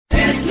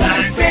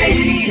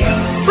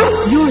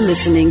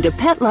listening to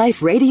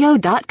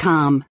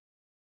PetLifeRadio.com.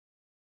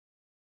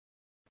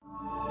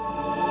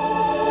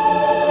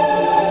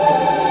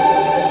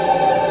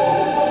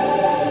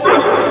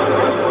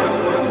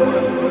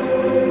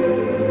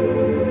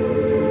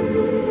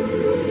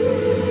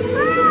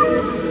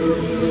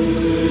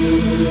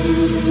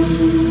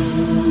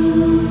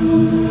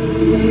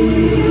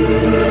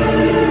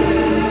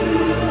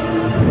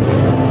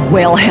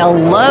 Well,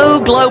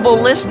 hello,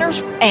 global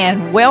listeners,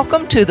 and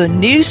welcome to the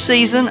new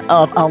season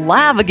of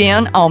Alive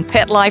Again on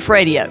Pet Life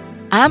Radio.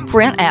 I'm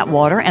Brent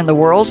Atwater and the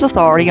world's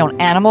authority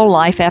on animal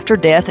life after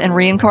death and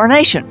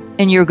reincarnation.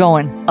 And you're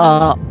going,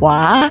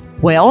 why?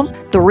 Well,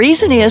 the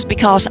reason is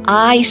because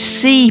I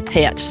see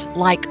pets.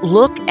 Like,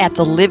 look at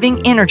the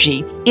living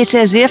energy. It's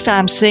as if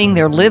I'm seeing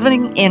their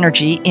living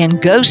energy in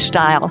ghost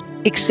style,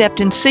 except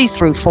in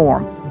see-through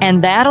form.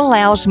 And that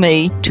allows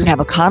me to have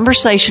a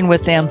conversation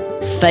with them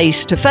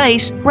face to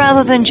face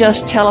rather than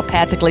just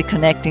telepathically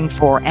connecting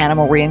for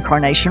animal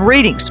reincarnation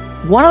readings.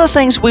 One of the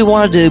things we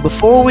want to do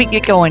before we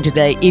get going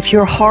today, if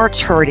your heart's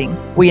hurting,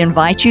 we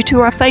invite you to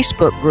our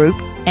Facebook group,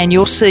 and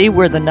you'll see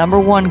we're the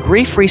 #1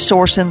 grief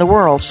resource in the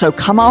world. So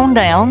come on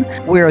down.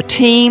 We're a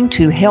team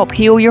to help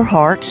heal your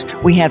hearts.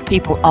 We have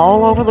people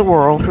all over the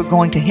world who are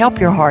going to help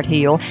your heart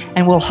heal,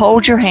 and we'll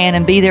hold your hand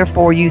and be there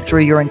for you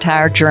through your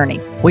entire journey.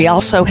 We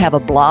also have a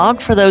blog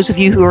for those of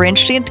you who are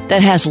interested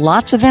that has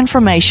lots of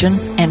information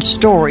and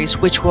stories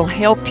which will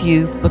help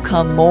you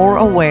become more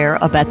aware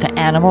about the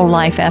animal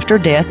life after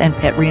death and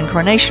pet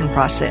reincarnation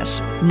process.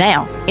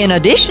 Now, in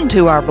addition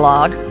to our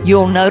blog,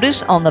 you'll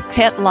notice on the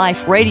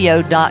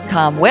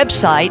PetLifeRadio.com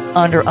website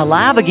under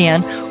Alive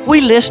Again, we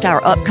list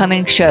our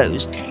upcoming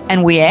shows,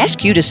 and we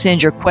ask you to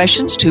send your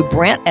questions to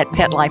Brent at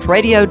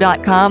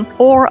PetLifeRadio.com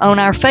or on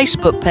our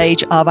Facebook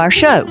page of our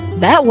show.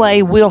 That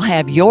way, we'll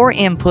have your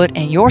input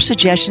and your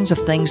suggestions of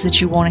things that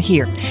you want to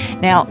hear.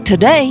 Now,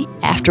 today,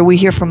 after we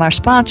hear from our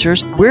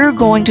sponsors, we're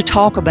going to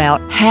talk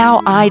about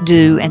how I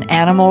do an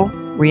animal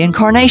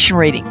reincarnation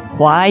reading.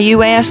 Why,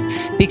 you ask?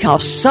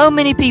 Because so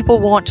many people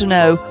want to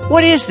know,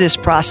 what is this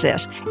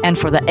process? And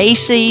for the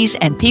ACs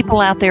and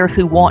people out there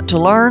who want to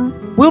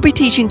learn, we'll be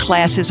teaching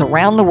classes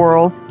around the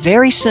world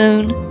very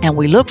soon, and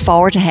we look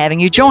forward to having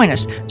you join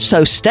us.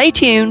 So stay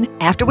tuned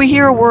after we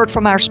hear a word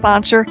from our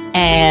sponsor,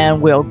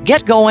 and we'll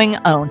get going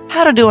on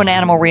how to do an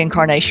animal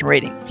reincarnation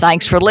reading.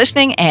 Thanks for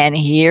listening, and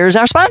here's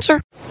our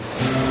sponsor.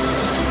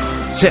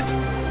 Sit.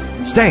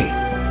 Stay.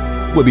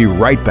 We'll be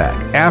right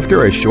back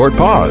after a short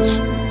pause.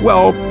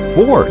 Well,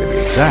 4 to be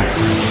exact.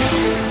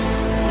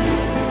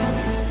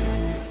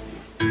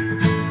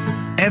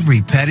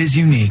 Every pet is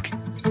unique.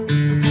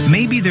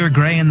 Maybe they're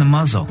gray in the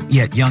muzzle,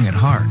 yet young at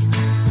heart.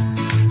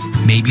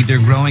 Maybe they're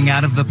growing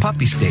out of the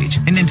puppy stage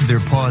and into their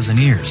paws and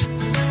ears.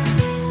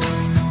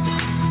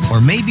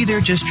 Or maybe they're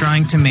just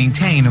trying to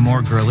maintain a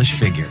more girlish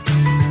figure.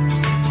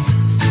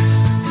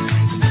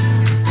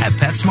 At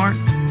PetSmart,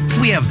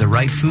 we have the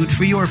right food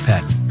for your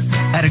pet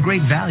at a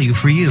great value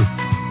for you.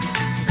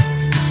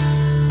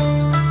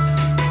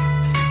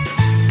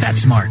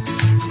 PetSmart.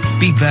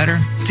 Be better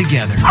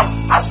together.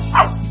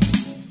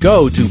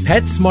 Go to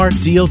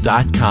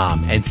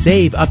PetSmartDeal.com and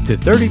save up to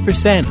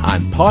 30%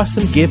 on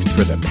awesome gifts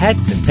for the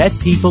pets and pet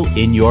people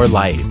in your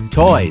life.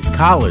 Toys,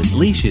 collars,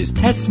 leashes,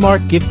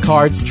 PetSmart gift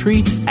cards,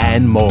 treats,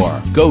 and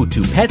more. Go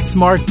to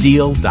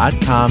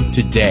PetSmartDeal.com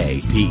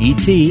today.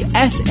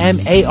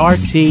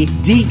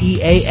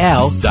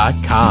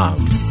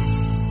 PetSmartDeal.com.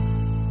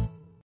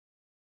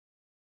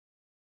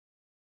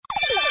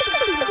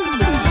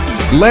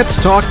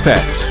 Let's Talk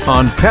Pets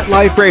on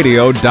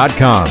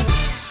PetLifeRadio.com.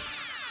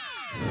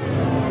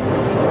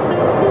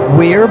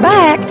 We're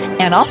back.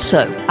 And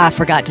also, I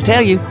forgot to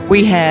tell you,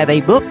 we have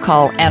a book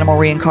called Animal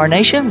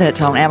Reincarnation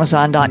that's on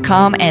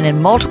Amazon.com and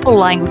in multiple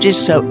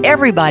languages so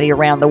everybody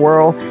around the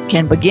world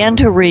can begin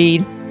to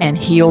read and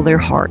heal their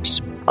hearts.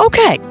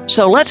 Okay,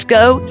 so let's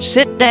go,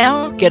 sit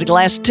down, get a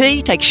glass of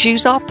tea, take your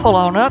shoes off, pull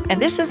on up,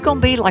 and this is going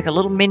to be like a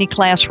little mini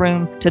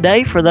classroom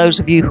today for those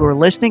of you who are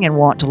listening and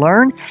want to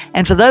learn,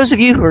 and for those of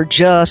you who are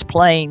just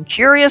plain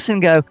curious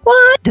and go,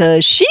 what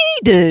does she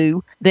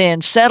do?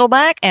 Then settle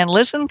back and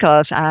listen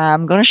because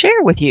I'm going to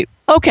share with you.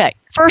 Okay,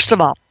 first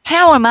of all,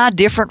 how am I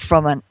different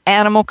from an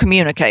animal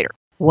communicator?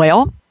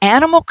 Well,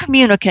 animal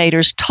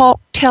communicators talk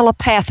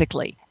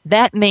telepathically.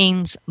 That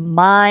means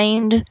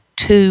mind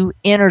to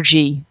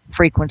energy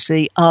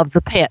frequency of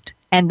the pet.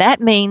 And that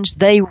means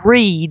they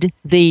read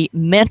the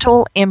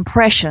mental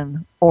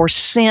impression or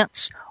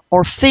sense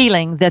or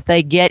feeling that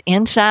they get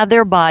inside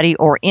their body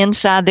or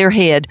inside their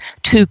head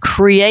to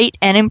create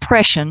an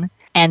impression,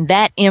 and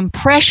that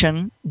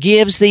impression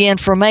gives the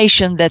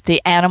information that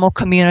the animal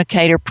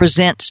communicator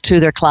presents to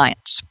their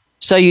clients.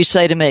 So you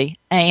say to me,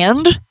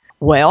 and?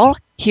 Well,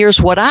 here's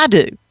what I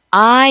do.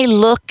 I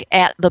look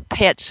at the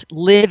pet's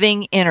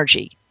living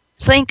energy.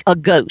 Think a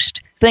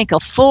ghost. Think a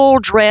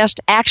full-dressed,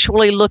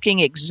 actually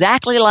looking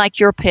exactly like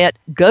your pet,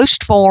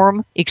 ghost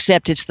form,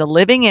 except it's the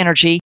living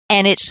energy,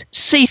 and it's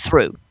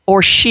see-through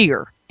or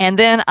sheer. And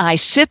then I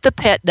sit the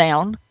pet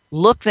down,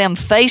 look them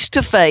face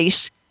to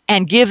face,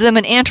 and give them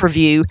an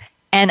interview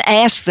and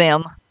ask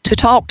them to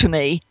talk to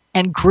me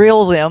and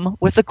grill them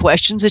with the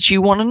questions that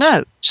you want to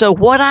know. So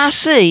what I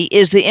see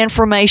is the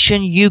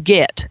information you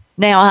get.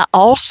 Now, I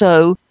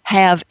also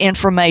have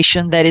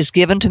information that is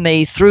given to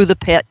me through the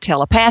pet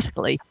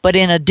telepathically. But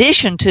in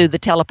addition to the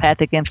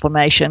telepathic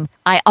information,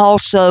 I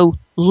also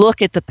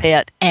look at the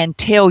pet and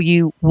tell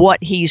you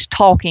what he's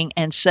talking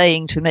and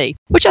saying to me,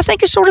 which I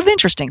think is sort of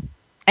interesting.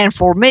 And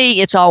for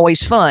me, it's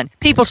always fun.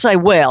 People say,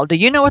 well, do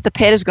you know what the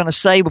pet is going to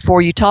say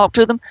before you talk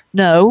to them?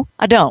 No,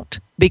 I don't,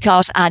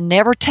 because I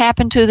never tap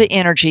into the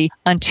energy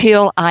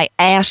until I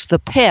ask the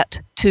pet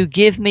to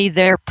give me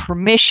their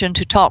permission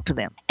to talk to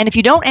them. And if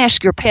you don't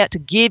ask your pet to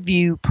give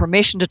you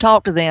permission to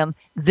talk to them,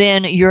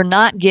 then you're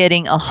not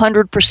getting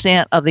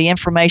 100% of the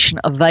information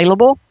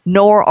available,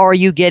 nor are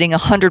you getting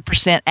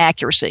 100%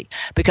 accuracy.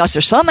 Because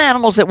there's some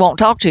animals that won't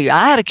talk to you.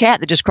 I had a cat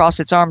that just crossed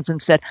its arms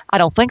and said, I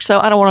don't think so.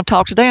 I don't want to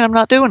talk today, and I'm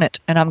not doing it.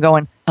 And I'm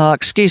going,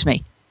 excuse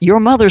me, your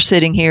mother's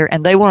sitting here,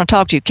 and they want to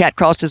talk to you. Cat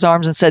crossed his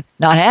arms and said,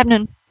 not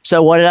happening.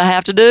 So what did I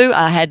have to do?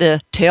 I had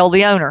to tell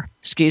the owner,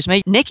 excuse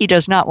me, Nikki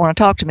does not want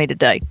to talk to me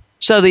today.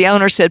 So the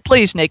owner said,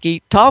 please,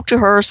 Nikki, talk to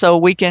her so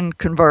we can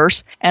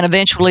converse. And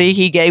eventually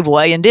he gave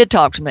way and did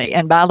talk to me.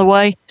 And by the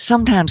way,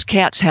 sometimes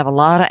cats have a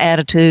lot of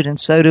attitude, and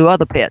so do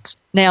other pets.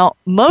 Now,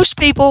 most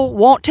people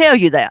won't tell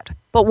you that.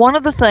 But one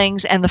of the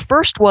things, and the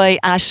first way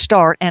I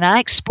start, and I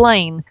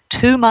explain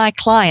to my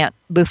client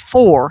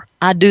before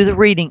I do the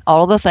reading,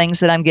 all of the things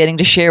that I'm getting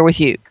to share with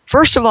you.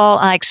 First of all,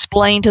 I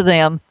explain to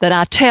them that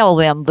I tell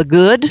them the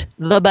good,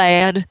 the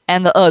bad,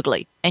 and the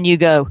ugly. And you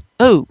go,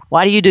 oh,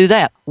 why do you do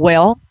that?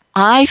 Well,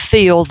 I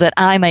feel that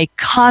I'm a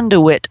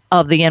conduit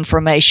of the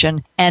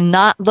information and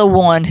not the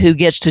one who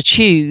gets to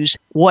choose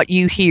what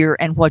you hear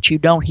and what you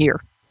don't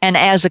hear. And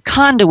as a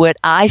conduit,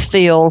 I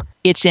feel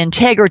its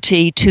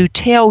integrity to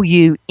tell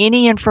you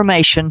any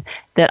information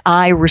that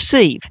I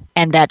receive.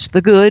 And that's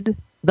the good,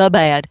 the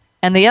bad,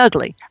 and the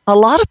ugly. A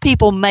lot of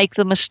people make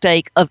the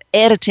mistake of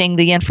editing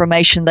the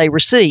information they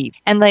receive.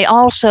 And they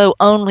also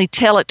only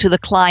tell it to the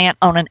client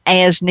on an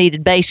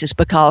as-needed basis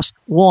because,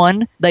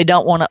 one, they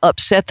don't want to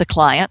upset the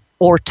client.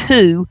 Or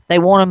two, they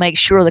want to make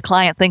sure the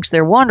client thinks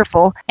they're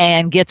wonderful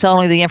and gets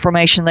only the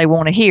information they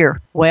want to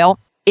hear. Well,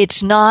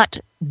 it's not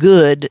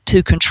good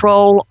to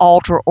control,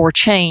 alter, or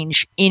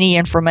change any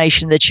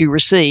information that you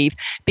receive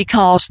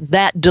because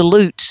that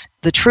dilutes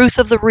the truth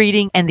of the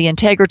reading and the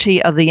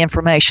integrity of the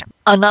information.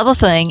 Another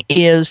thing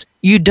is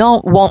you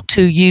don't want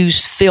to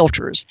use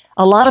filters.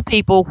 A lot of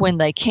people, when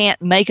they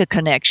can't make a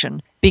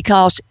connection,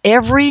 because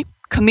every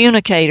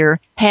communicator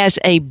has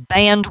a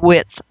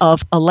bandwidth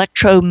of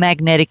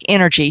electromagnetic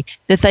energy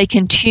that they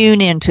can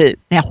tune into.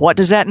 Now, what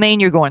does that mean?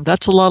 You're going,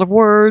 that's a lot of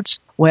words.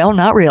 Well,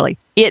 not really.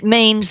 It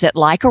means that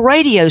like a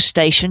radio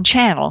station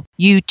channel,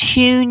 you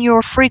tune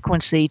your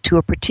frequency to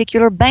a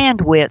particular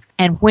bandwidth,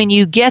 and when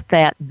you get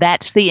that,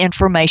 that's the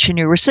information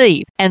you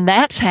receive. And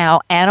that's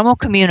how animal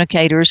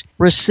communicators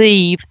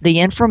receive the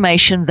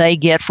information they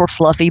get for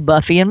Fluffy,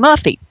 Buffy, and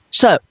Muffy.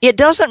 So, it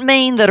doesn't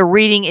mean that a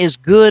reading is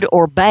good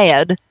or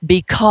bad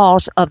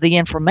because of the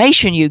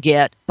information you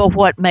get, but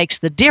what makes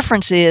the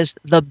difference is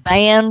the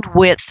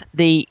bandwidth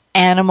the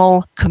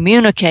animal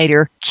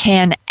communicator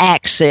can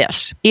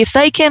access. If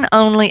they can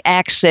only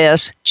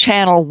access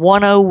channel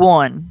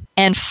 101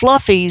 and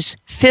Fluffy's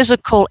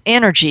physical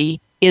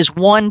energy is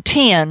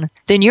 110,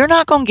 then you're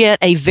not going to get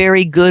a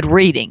very good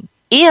reading.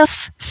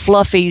 If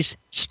Fluffy's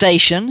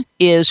station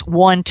is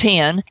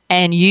 110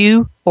 and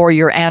you or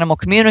your animal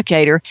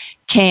communicator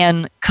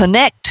can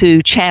connect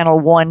to channel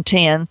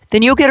 110,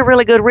 then you'll get a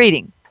really good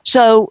reading.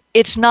 So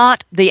it's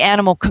not the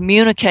animal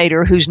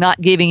communicator who's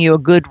not giving you a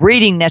good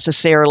reading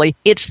necessarily.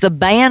 It's the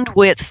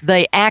bandwidth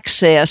they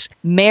access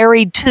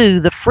married to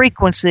the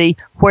frequency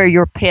where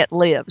your pet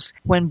lives.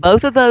 When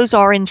both of those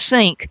are in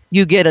sync,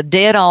 you get a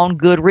dead-on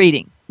good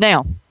reading.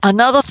 Now,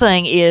 another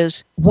thing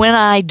is when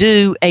I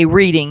do a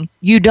reading,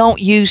 you don't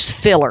use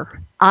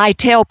filler. I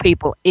tell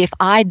people, if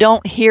I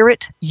don't hear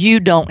it, you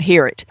don't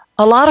hear it.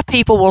 A lot of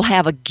people will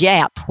have a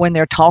gap when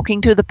they're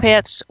talking to the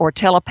pets or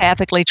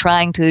telepathically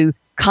trying to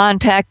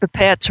contact the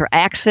pets or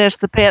access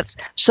the pets.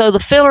 So the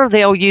filler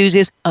they'll use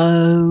is,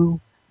 oh,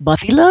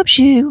 Buffy loves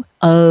you.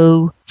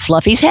 Oh,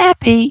 Fluffy's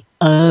happy.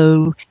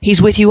 Oh,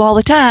 he's with you all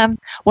the time.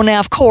 Well, now,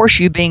 of course,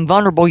 you being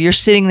vulnerable, you're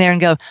sitting there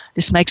and go,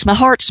 this makes my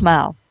heart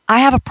smile. I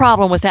have a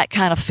problem with that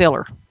kind of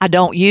filler. I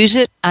don't use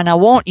it, and I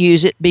won't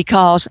use it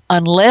because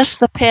unless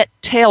the pet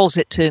tells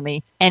it to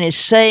me and is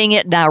saying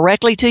it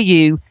directly to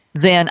you,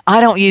 then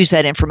I don't use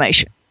that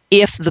information.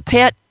 If the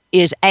pet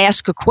is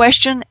asked a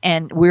question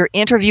and we're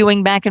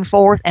interviewing back and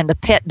forth and the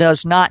pet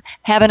does not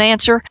have an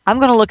answer, I'm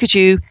going to look at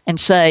you and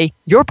say,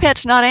 your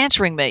pet's not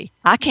answering me.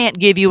 I can't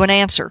give you an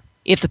answer.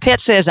 If the pet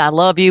says, I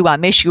love you, I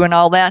miss you and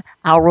all that,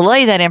 I'll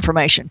relay that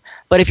information.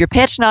 But if your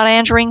pet's not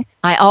answering,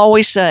 I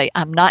always say,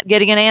 I'm not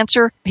getting an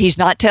answer. He's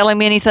not telling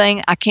me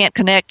anything. I can't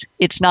connect.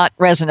 It's not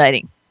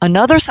resonating.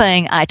 Another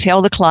thing I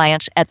tell the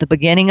clients at the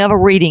beginning of a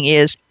reading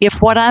is,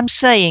 if what I'm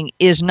saying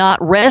is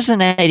not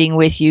resonating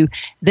with you,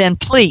 then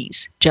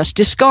please just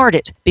discard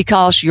it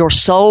because your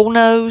soul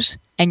knows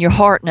and your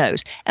heart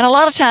knows. And a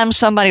lot of times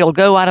somebody will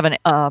go out of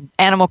an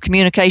animal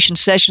communication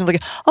session and they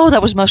go, oh,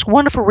 that was the most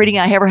wonderful reading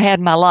I ever had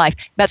in my life.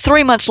 About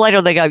 3 months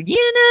later, they go,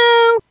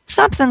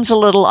 something's a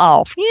little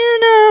off.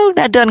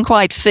 That doesn't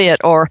quite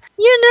fit. Or,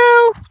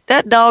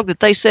 that dog that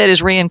they said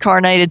is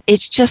reincarnated,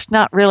 it's just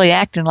not really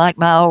acting like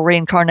my old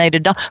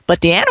reincarnated dog. But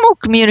the animal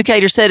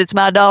communicator said it's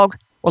my dog.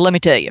 Well, let me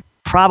tell you,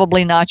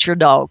 probably not your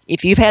dog.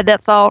 If you've had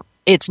that thought,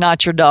 it's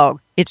not your dog.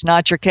 It's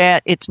not your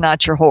cat. It's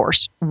not your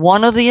horse.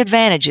 One of the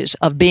advantages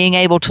of being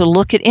able to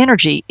look at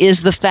energy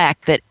is the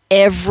fact that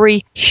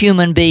every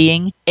human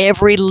being,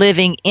 every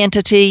living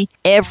entity,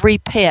 every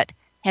pet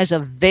has a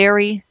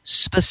very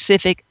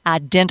specific,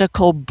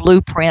 identical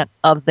blueprint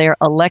of their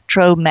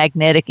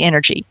electromagnetic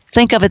energy.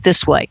 Think of it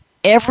this way.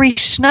 Every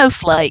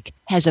snowflake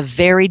has a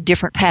very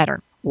different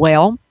pattern.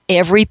 Well,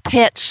 every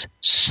pet's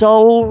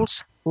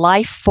soul's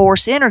life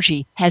force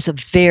energy has a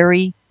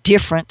very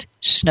different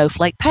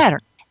snowflake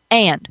pattern.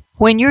 And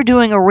when you're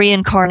doing a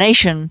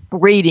reincarnation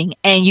reading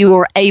and you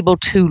are able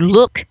to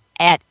look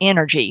at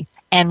energy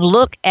and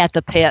look at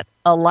the pet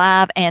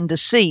alive and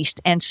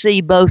deceased and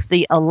see both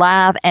the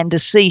alive and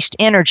deceased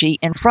energy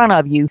in front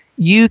of you,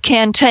 you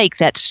can take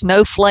that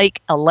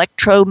snowflake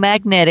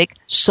electromagnetic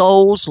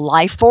soul's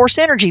life force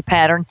energy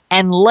pattern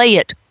and lay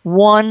it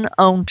one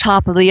on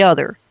top of the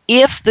other.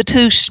 If the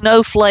two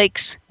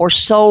snowflakes or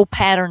soul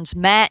patterns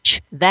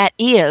match, that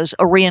is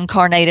a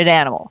reincarnated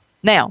animal.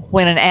 Now,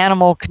 when an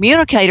animal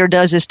communicator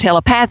does this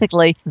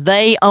telepathically,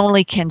 they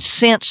only can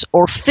sense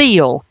or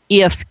feel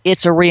if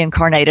it's a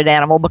reincarnated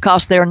animal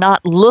because they're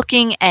not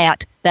looking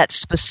at that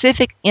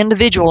specific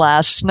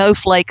individualized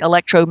snowflake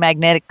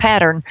electromagnetic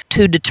pattern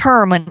to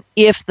determine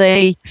if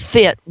they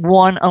fit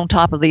one on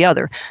top of the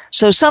other.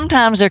 So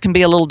sometimes there can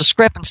be a little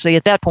discrepancy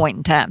at that point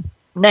in time.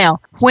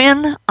 Now,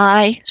 when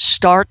I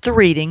start the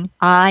reading,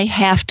 I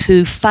have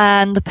to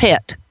find the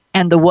pet.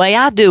 And the way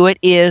I do it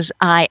is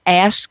I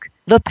ask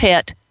the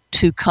pet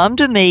to come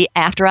to me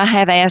after I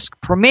have asked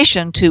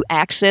permission to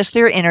access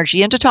their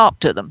energy and to talk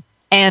to them.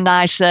 And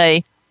I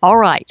say, all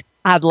right,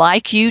 I'd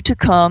like you to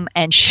come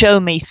and show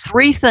me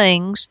 3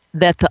 things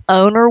that the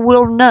owner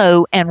will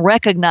know and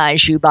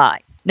recognize you by.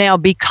 Now,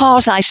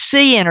 because I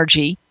see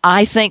energy,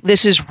 I think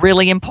this is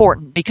really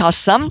important because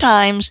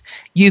sometimes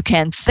you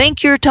can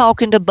think you're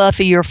talking to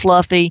Buffy or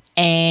Fluffy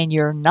and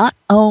you're not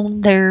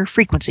on their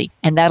frequency.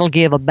 And that'll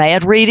give a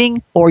bad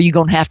reading, or you're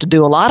going to have to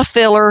do a lot of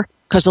filler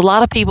because a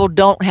lot of people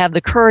don't have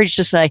the courage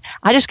to say,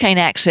 I just can't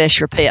access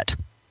your pet.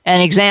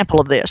 An example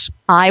of this,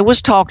 I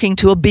was talking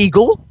to a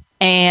beagle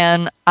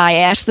and I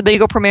asked the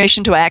beagle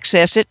permission to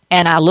access it,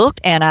 and I looked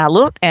and I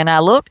looked and I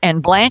looked,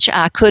 and Blanche,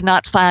 I could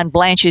not find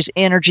Blanche's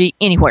energy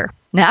anywhere.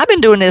 Now, I've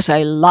been doing this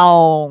a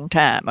long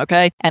time,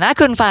 okay? And I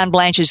couldn't find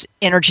Blanche's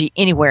energy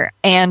anywhere.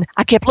 And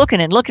I kept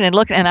looking and looking and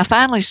looking, and I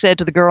finally said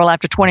to the girl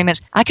after 20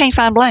 minutes, I can't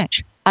find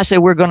Blanche. I said,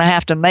 we're going to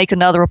have to make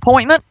another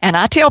appointment, and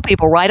I tell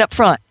people right up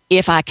front,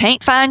 if I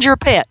can't find your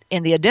pet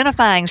in the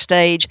identifying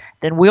stage,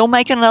 then we'll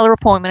make another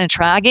appointment and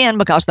try again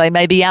because they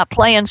may be out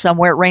playing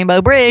somewhere at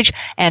Rainbow Bridge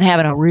and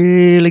having a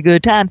really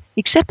good time,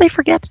 except they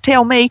forget to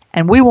tell me,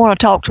 and we want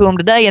to talk to them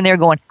today, and they're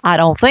going, I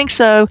don't think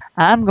so.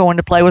 I'm going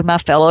to play with my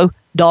fellow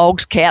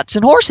dogs, cats,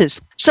 and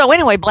horses. So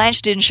anyway,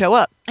 Blanche didn't show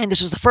up, and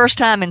this was the first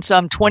time in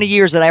some 20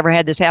 years that I ever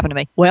had this happen to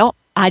me. Well,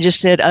 I just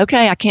said,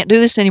 okay, I can't do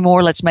this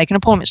anymore. Let's make an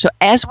appointment. So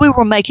as we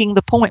were making the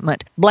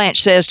appointment,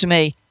 Blanche says to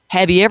me,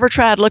 have you ever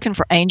tried looking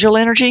for angel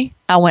energy?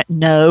 I went,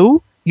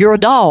 no, you're a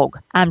dog.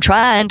 I'm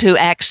trying to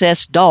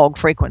access dog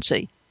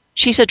frequency.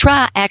 She said,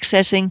 try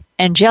accessing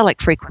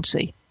angelic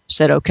frequency. I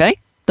said, okay.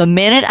 The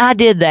minute I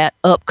did that,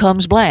 up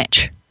comes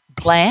Blanche.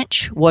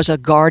 Blanche was a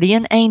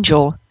guardian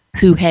angel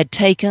who had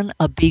taken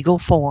a beagle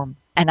form.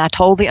 And I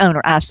told the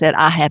owner, I said,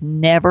 I have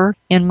never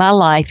in my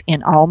life,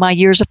 in all my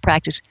years of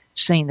practice,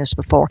 seen this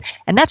before.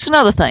 And that's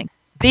another thing.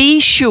 Be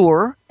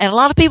sure, and a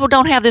lot of people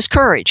don't have this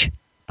courage,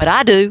 but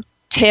I do.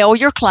 Tell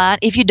your client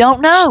if you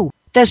don't know.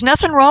 There's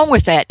nothing wrong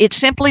with that. It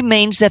simply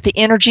means that the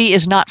energy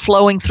is not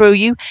flowing through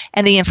you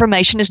and the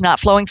information is not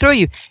flowing through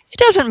you. It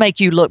doesn't make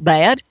you look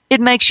bad.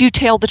 It makes you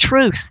tell the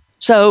truth.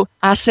 So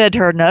I said to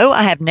her, no,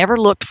 I have never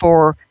looked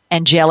for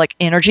angelic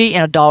energy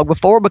in a dog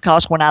before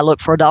because when I look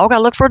for a dog, I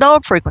look for a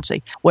dog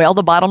frequency. Well,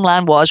 the bottom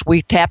line was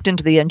we tapped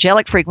into the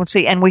angelic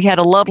frequency and we had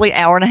a lovely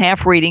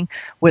hour-and-a-half reading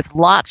with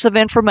lots of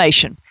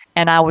information.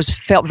 And I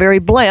felt very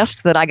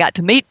blessed that I got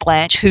to meet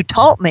Blanche, who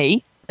taught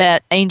me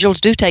that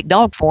angels do take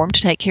dog form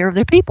to take care of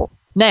their people.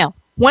 Now,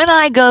 when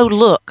I go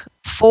look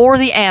for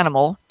the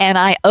animal and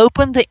I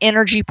open the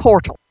energy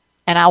portal,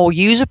 and I will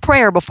use a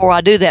prayer before I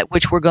do that,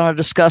 which we're going to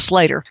discuss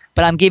later,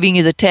 but I'm giving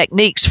you the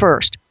techniques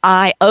first.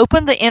 I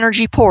open the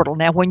energy portal.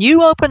 Now, when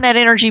you open that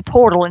energy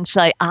portal and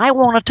say, I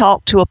want to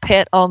talk to a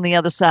pet on the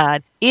other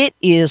side, it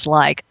is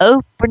like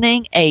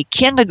opening a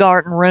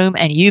kindergarten room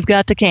and you've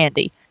got the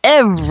candy.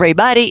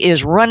 Everybody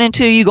is running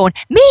to you going,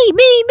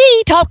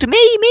 me, talk to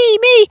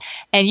me.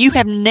 And you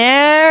have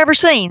never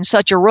seen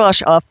such a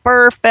rush of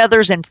fur,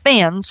 feathers, and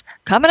fins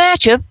coming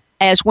at you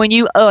as when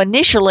you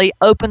initially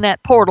open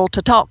that portal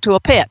to talk to a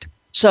pet.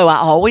 So I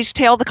always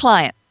tell the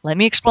client, Let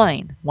me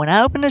explain. When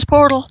I open this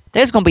portal,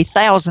 there's going to be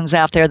thousands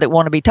out there that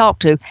want to be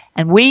talked to,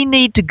 and we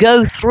need to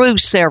go through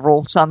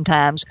several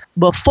sometimes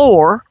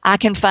before I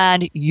can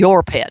find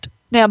your pet.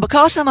 Now,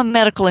 because I'm a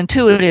medical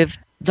intuitive,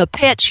 the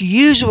pets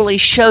usually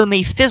show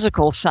me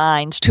physical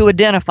signs to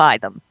identify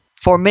them.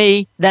 For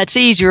me, that's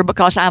easier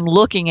because I'm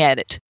looking at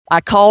it. I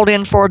called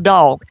in for a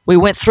dog. We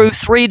went through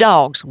 3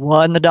 dogs.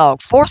 Wasn't the dog.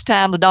 4th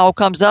time, the dog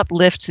comes up,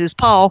 lifts his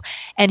paw,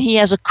 and he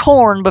has a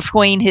corn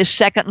between his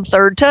 2nd and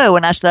 3rd toe.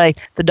 And I say,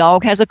 the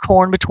dog has a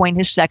corn between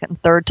his 2nd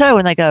and 3rd toe.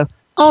 And they go,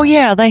 oh,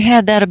 yeah, they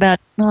had that about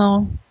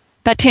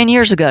 10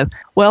 years ago.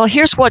 Well,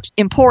 here's what's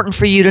important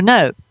for you to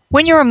know.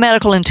 When you're a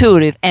medical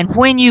intuitive and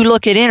when you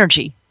look at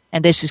energy,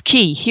 and this is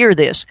key, hear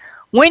this.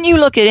 When you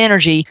look at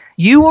energy,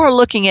 you are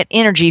looking at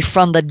energy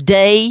from the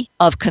day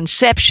of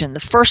conception, the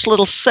first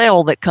little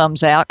cell that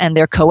comes out, and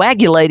they're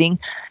coagulating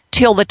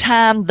till the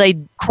time they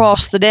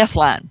cross the death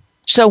line.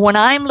 So when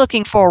I'm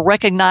looking for a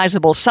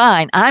recognizable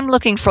sign, I'm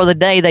looking for the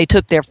day they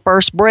took their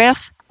first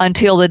breath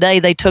until the day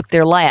they took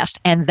their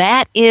last. And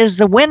that is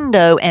the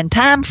window and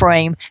time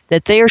frame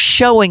that they're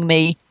showing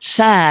me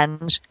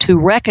signs to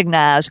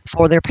recognize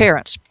for their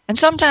parents. And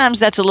sometimes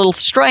that's a little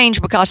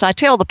strange because I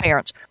tell the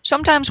parents,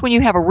 sometimes when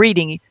you have a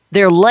reading,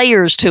 there are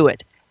layers to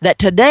it that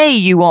today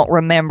you won't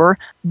remember,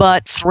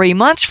 but 3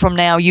 months from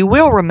now you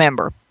will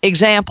remember.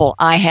 Example,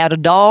 I had a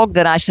dog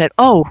that I said,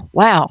 oh,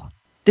 wow,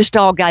 this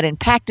dog got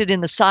impacted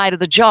in the side of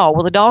the jaw.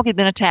 Well, the dog had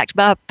been attacked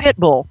by a pit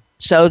bull.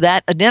 So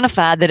that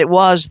identified that it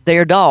was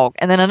their dog.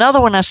 And then another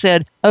one I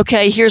said,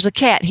 okay, here's a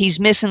cat. He's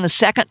missing the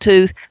 2nd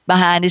tooth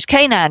behind his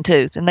canine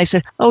tooth. And they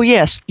said, oh,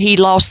 yes, he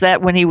lost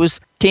that when he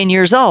was 10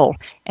 years old.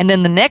 And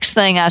then the next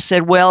thing I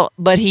said, well,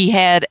 but he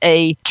had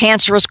a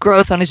cancerous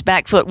growth on his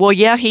back foot. Well,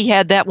 yeah, he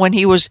had that when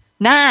he was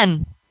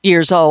 9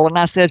 years old. And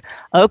I said,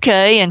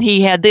 okay, and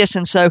he had this.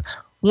 And so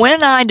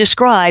when I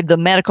describe the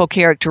medical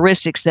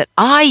characteristics that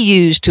I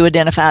use to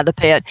identify the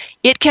pet,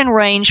 it can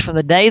range from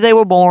the day they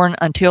were born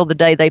until the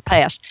day they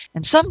passed.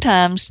 And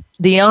sometimes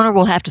the owner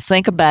will have to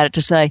think about it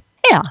to say,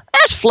 yeah,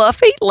 that's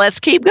fluffy, let's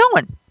keep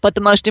going. But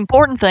the most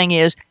important thing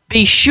is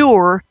be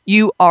sure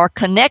you are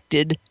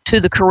connected to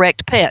the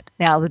correct pet.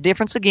 Now, the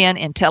difference again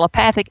in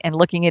telepathic and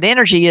looking at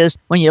energy is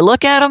when you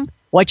look at them,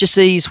 what you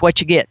see is what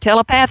you get.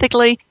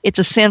 Telepathically, it's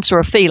a sense or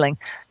a feeling.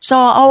 So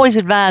I always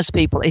advise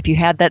people, if you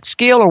have that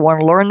skill or want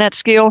to learn that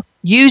skill,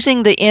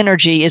 using the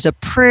energy is a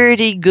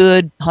pretty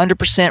good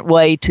 100%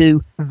 way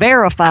to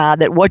verify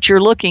that what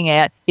you're looking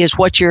at is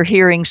what you're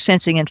hearing,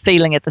 sensing, and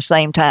feeling at the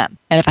same time.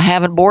 And if I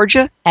haven't bored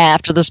you,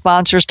 after the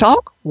sponsors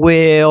talk,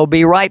 we'll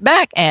be right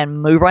back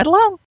and move right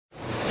along.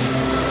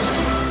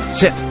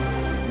 Sit.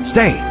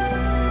 Stay.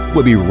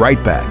 We'll be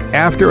right back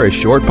after a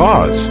short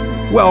pause.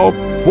 Well,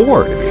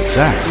 4 to be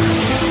exact.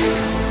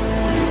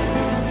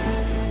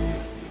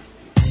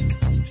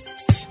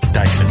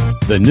 Dyson.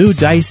 The new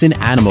Dyson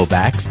Animal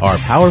Vacs are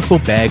powerful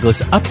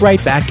bagless upright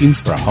vacuums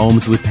for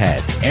homes with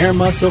pets. Air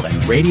muscle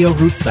and radio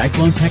root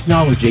cyclone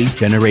technology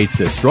generates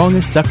the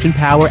strongest suction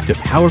power to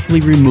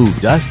powerfully remove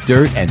dust,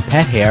 dirt, and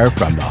pet hair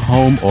from the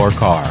home or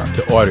car.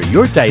 To order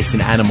your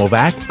Dyson Animal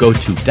Vac, go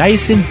to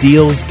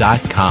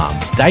DysonDeals.com.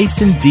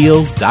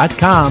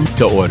 DysonDeals.com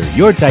to order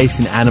your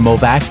Dyson Animal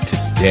Vac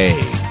today.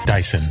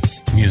 Dyson.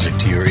 Music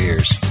to your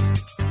ears.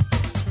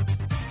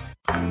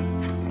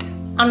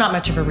 I'm not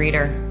much of a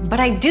reader, but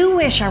I do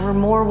wish I were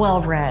more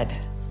well-read.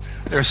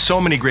 There are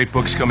so many great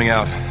books coming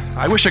out.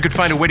 I wish I could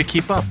find a way to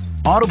keep up.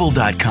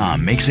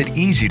 Audible.com makes it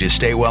easy to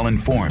stay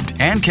well-informed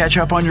and catch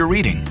up on your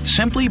reading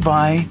simply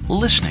by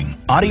listening.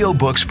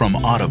 Audiobooks from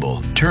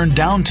Audible turn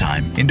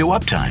downtime into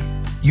uptime.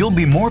 You'll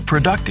be more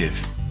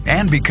productive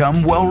and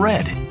become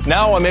well-read.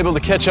 Now I'm able to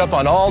catch up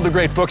on all the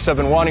great books I've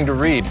been wanting to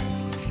read.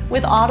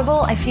 With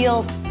Audible, I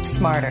feel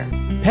smarter.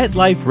 Pet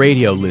Life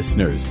Radio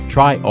listeners,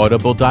 try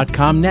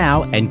Audible.com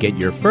now and get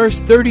your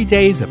first 30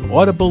 days of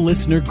Audible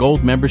Listener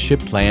Gold membership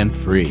plan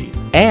free.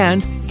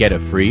 And get a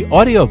free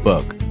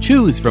audiobook.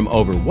 Choose from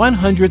over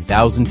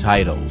 100,000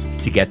 titles.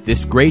 To get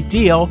this great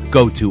deal,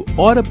 go to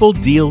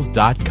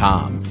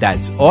audibledeals.com.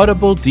 That's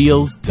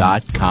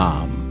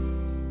audibledeals.com.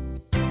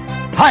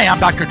 Hi, I'm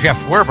Dr.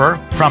 Jeff Werber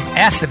from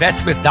Ask the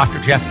Vets with Dr.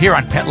 Jeff here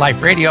on Pet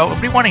Life Radio.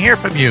 We want to hear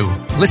from you.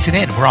 Listen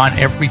in. We're on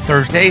every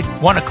Thursday,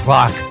 1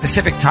 o'clock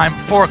Pacific Time,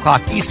 4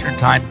 o'clock Eastern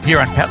Time here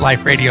on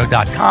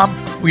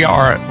PetLifeRadio.com. We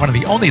are one of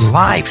the only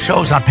live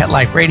shows on Pet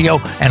Life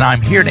Radio, and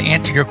I'm here to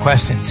answer your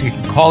questions. So you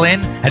can call in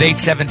at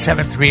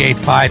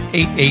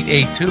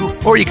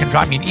 877-385-8882, or you can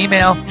drop me an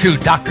email to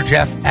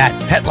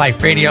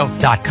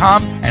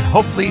drjeff@PetLifeRadio.com, and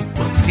hopefully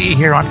we'll see you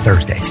here on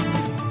Thursdays.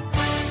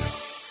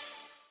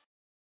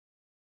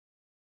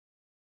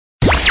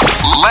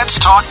 Let's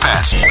talk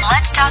pets.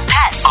 Let's talk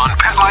pets On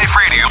Pet Life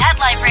Radio.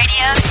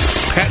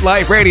 Pet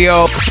Life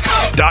Radio.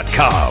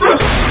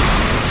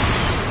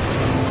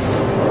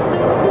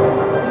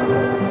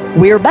 PetLifeRadio.com.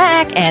 We're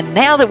back, and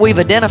now that we've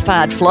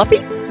identified Fluffy,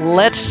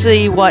 let's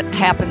see what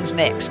happens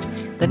next.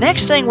 The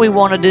next thing we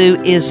want to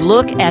do is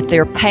look at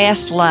their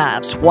past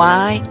lives.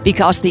 Why?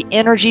 Because the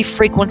energy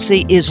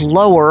frequency is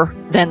lower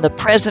than the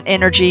present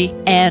energy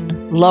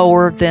and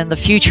lower than the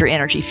future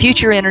energy.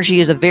 Future energy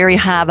is a very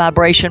high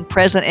vibration.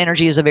 Present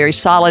energy is a very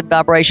solid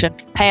vibration.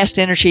 Past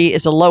energy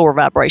is a lower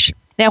vibration.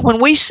 Now,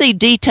 when we see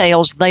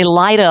details, they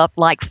light up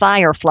like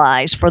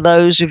fireflies. For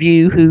those of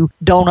you who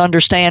don't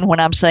understand when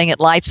I'm saying it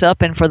lights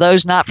up, and for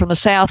those not from the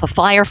South, a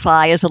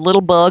firefly is a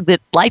little bug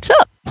that lights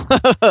up.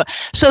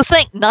 So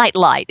think night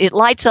light. It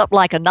lights up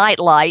like a night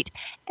light.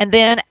 And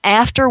then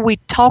after we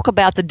talk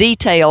about the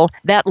detail,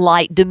 that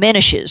light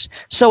diminishes.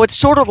 So it's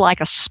sort of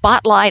like a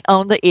spotlight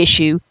on the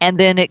issue, and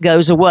then it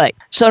goes away.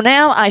 So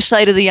now I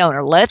say to the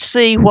owner, let's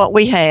see what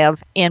we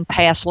have in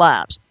past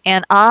lives.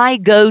 And I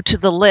go to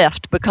the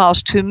left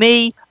because to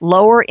me,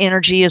 lower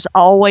energy is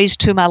always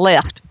to my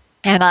left.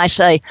 And I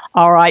say,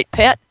 all right,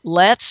 pet,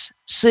 let's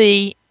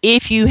see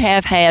if you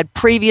have had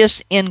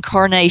previous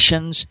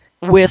incarnations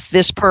with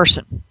this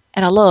person.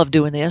 And I love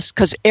doing this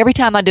because every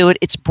time I do it,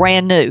 it's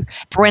brand new.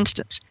 For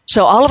instance,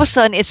 so all of a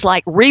sudden, it's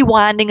like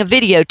rewinding a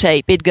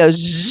videotape. It goes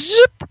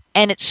zip,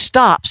 and it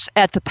stops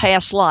at the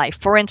past life.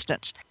 For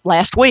instance,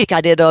 last week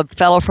I did a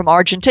fellow from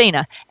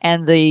Argentina,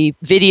 and the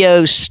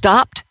video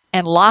stopped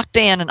and locked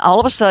in, and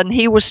all of a sudden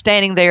he was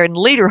standing there in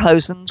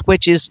lederhosen,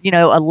 which is,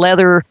 a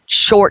leather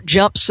short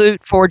jumpsuit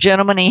for a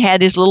gentleman. He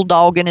had his little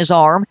dog in his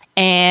arm,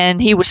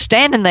 and he was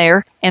standing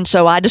there, and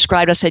so I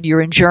said,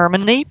 you're in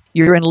Germany,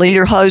 you're in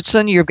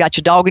lederhosen, you've got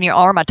your dog in your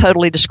arm. I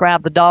totally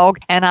described the dog,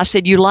 and I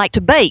said, you like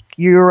to bake.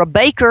 You're a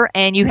baker,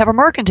 and you have a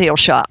mercantile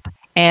shop.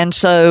 And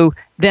so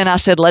then I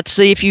said, let's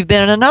see if you've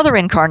been in another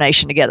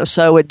incarnation together.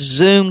 So it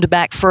zoomed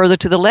back further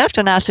to the left,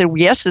 and I said,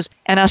 yes.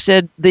 And I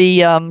said,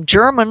 the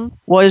German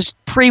was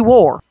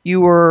pre-war.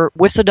 You were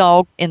with the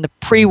dog in the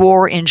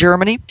pre-war in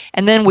Germany.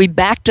 And then we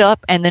backed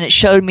up, and then it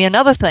showed me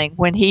another thing.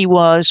 When he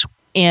was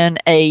in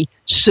a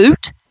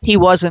suit, he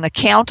was an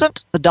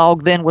accountant. The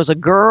dog then was a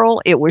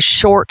girl. It was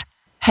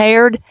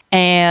short-haired,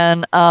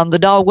 and the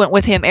dog went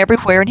with him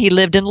everywhere, and he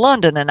lived in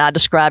London. And I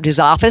described his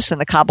office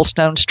and the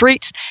cobblestone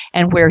streets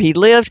and where he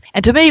lived.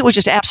 And to me, it was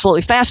just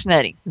absolutely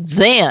fascinating.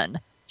 Then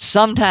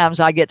sometimes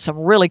I get some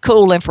really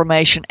cool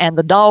information, and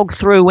the dog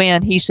threw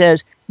in, he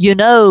says,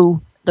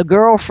 the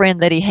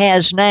girlfriend that he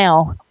has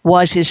now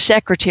was his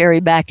secretary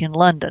back in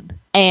London.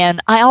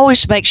 And I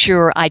always make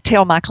sure I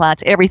tell my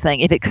clients everything.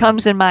 If it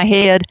comes in my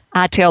head,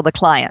 I tell the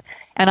client.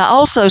 And I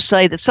also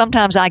say that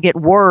sometimes I get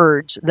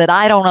words that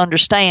I don't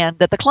understand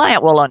that the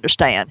client will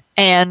understand.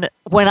 And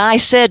when I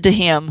said to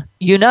him,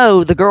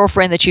 the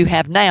girlfriend that you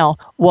have now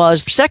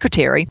was the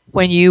secretary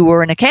when you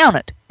were an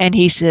accountant. And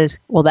he says,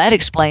 well, that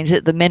explains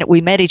it. The minute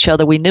we met each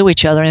other, we knew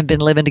each other and have been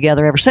living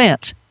together ever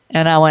since.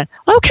 And I went,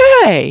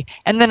 okay.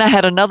 And then I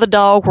had another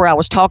dog where I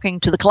was talking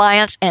to the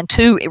clients, and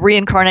 2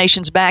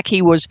 reincarnations back,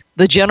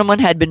 the gentleman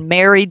had been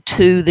married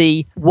to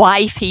the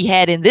wife he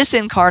had in this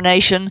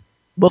incarnation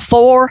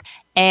before,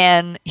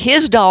 and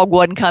his dog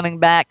wasn't coming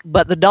back,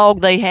 but the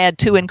dog they had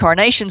 2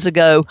 incarnations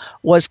ago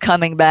was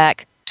coming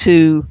back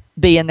to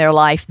be in their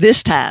life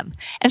this time.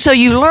 And so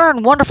you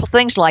learn wonderful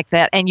things like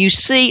that, and you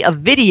see a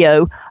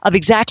video of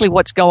exactly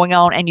what's going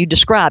on, and you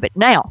describe it.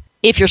 Now,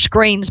 if your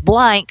screen's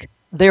blank,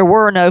 there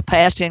were no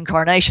past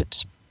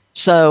incarnations.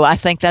 So I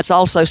think that's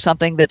also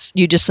something that's,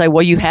 you just say,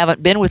 well, you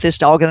haven't been with this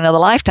dog in another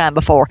lifetime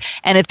before.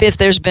 And if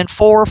there's been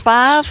 4 or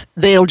 5,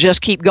 they'll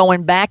just keep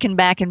going back and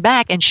back and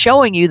back and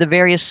showing you the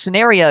various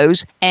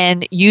scenarios,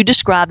 and you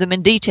describe them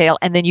in detail.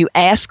 And then you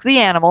ask the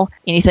animal,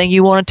 anything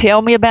you want to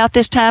tell me about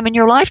this time in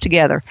your life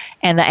together?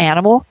 And the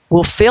animal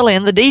will fill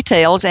in the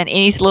details and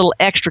any little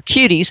extra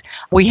cuties.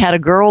 We had a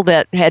girl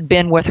that had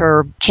been with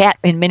her cat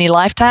in many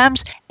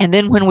lifetimes, and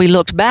then when we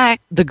looked back,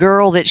 the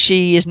girl that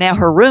she is now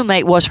her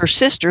roommate was her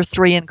sister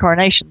 3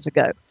 incarnations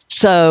ago.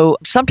 So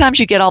sometimes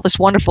you get all this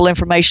wonderful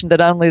information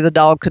that only the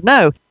dog could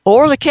know,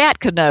 or the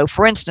cat could know.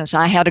 For instance,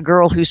 I had a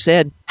girl who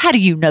said, how do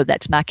you know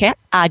that's my cat?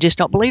 I just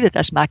don't believe that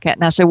that's my cat.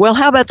 And I said, well,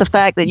 how about the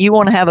fact that you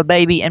want to have a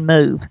baby and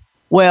move?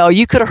 Well,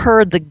 you could have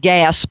heard the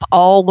gasp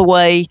all the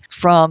way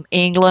from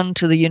England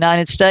to the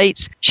United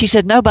States. She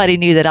said, nobody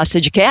knew that. I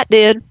said, your cat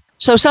did.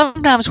 So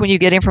sometimes when you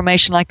get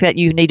information like that,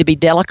 you need to be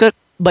delicate,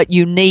 but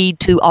you need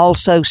to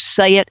also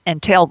say it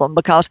and tell them,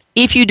 because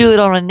if you do it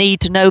on a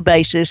need-to-know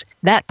basis,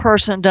 that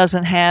person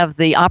doesn't have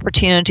the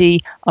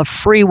opportunity of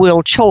free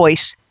will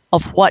choice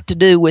of what to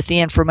do with the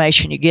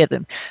information you give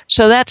them.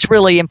 So that's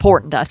really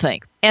important, I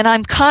think. And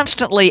I'm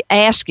constantly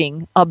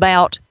asking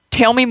about,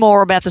 tell me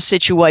more about the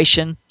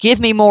situation, give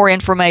me more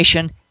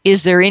information,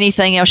 is there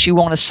anything else you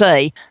want to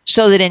say,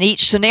 so that in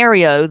each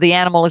scenario, the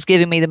animal is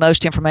giving me the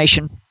most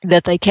information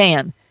that they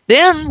can.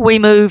 Then we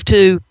move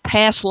to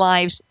past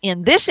lives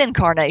in this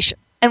incarnation.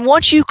 And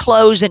once you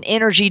close an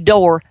energy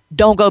door,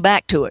 don't go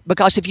back to it,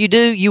 because if you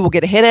do, you will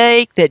get a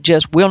headache that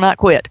just will not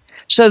quit.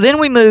 So then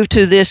we move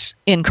to this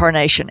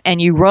incarnation, and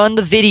you run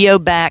the video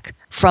back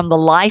from the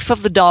life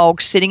of the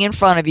dog sitting in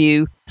front of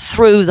you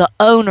through the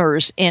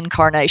owner's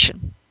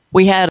incarnation.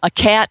 We had a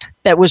cat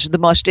that was the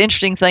most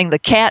interesting thing. The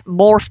cat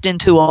morphed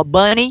into a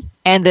bunny,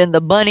 and then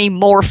the bunny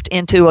morphed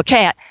into a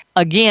cat.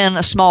 Again,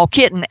 a small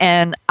kitten,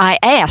 and I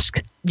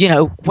asked,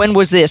 when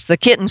was this? The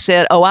kitten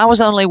said, I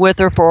was only with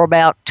her for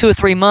about 2 or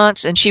 3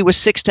 months, and she was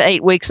 6 to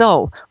 8 weeks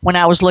old. When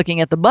I was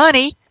looking at the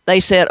bunny, they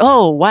said,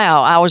 oh,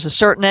 wow, I was a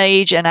certain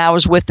age, and I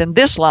was with them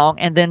this long,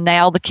 and then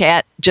now the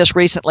cat just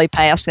recently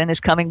passed and is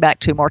coming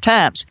back 2 more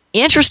times.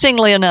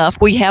 Interestingly enough,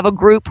 we have a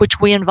group which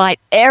we invite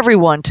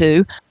everyone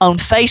to on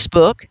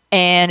Facebook,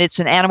 and it's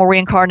an animal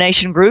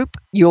reincarnation group.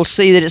 You'll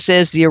see that it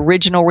says the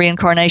original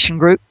reincarnation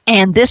group,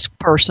 and this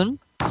person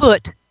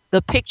put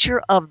the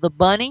picture of the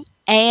bunny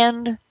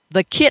and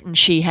the kitten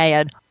she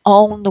had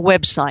on the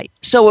website.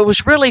 So it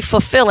was really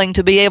fulfilling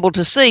to be able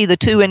to see the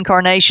 2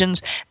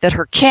 incarnations that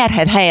her cat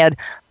had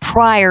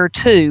prior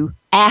to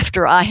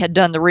after I had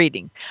done the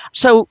reading.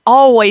 So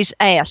always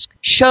ask,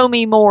 show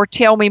me more,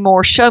 tell me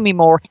more, show me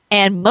more.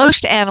 And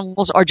most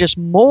animals are just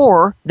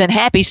more than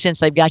happy, since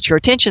they've got your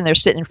attention. They're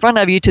sitting in front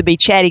of you, to be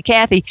chatty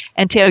Cathy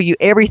and tell you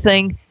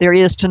everything there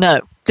is to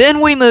know.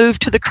 Then we move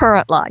to the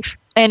current life.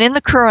 And in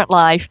the current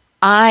life,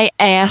 I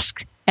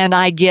ask and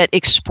I get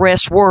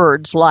express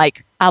words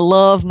like, I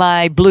love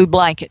my blue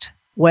blanket.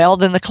 Well,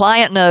 then the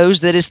client knows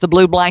that it's the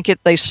blue blanket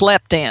they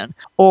slept in.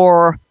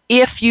 Or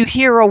if you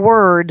hear a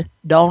word,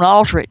 don't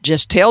alter it.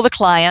 Just tell the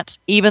client,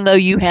 even though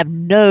you have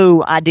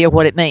no idea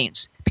what it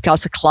means,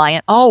 because the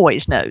client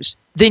always knows.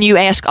 Then you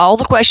ask all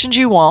the questions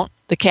you want.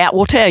 The cat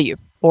will tell you,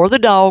 or the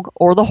dog,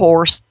 or the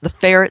horse, the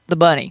ferret, the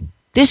bunny.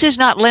 This is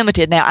not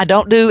limited. Now, I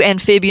don't do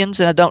amphibians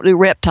and I don't do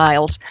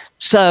reptiles,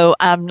 so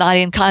I'm not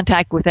in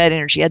contact with that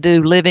energy. I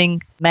do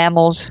living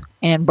mammals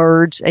and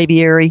birds,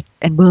 aviary,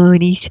 and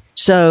bunnies.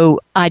 So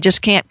I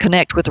just can't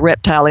connect with the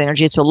reptile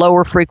energy. It's a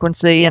lower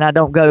frequency, and I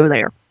don't go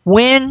there.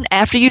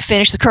 After you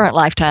finish the current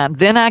lifetime,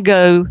 then I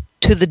go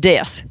to the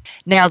death.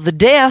 Now, the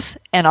death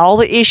and all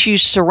the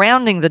issues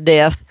surrounding the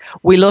death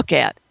we look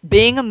at.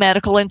 Being a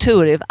medical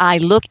intuitive, I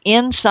look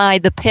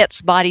inside the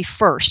pet's body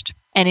first.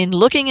 And in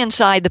looking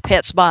inside the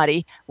pet's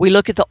body, we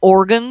look at the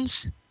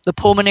organs, the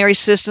pulmonary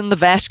system, the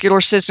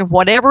vascular system,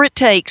 whatever it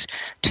takes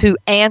to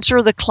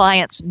answer the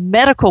client's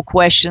medical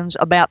questions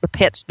about the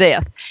pet's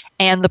death.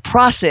 And the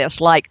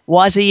process, like,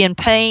 was he in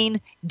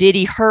pain? Did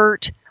he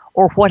hurt?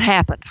 Or what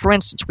happened? For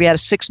instance, we had a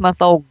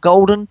 6-month-old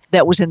golden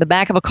that was in the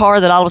back of a car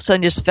that all of a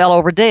sudden just fell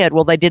over dead.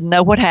 Well, they didn't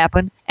know what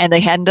happened, and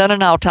they hadn't done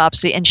an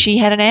autopsy, and she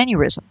had an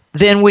aneurysm.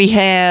 Then we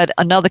had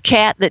another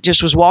cat that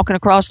just was walking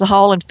across the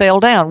hall and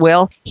fell down.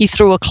 Well, he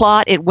threw a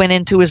clot, it went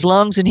into his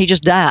lungs, and he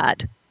just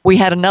died. We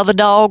had another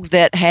dog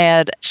that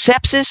had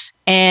sepsis,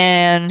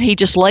 and he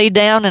just laid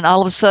down, and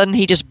all of a sudden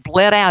he just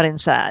bled out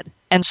inside.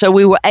 And so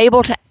we were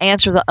able to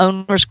answer the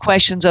owner's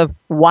questions of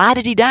why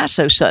did he die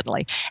so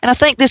suddenly? And I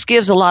think this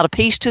gives a lot of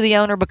peace to the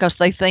owner, because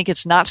they think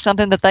it's not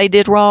something that they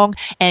did wrong.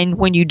 And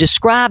when you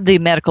describe the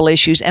medical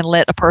issues and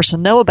let a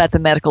person know about the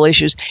medical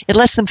issues, it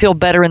lets them feel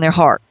better in their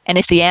heart. And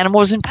if the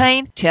animal is in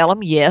pain, tell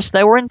them, yes,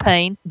 they were in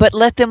pain, but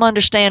let them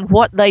understand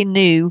what they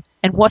knew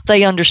and what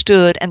they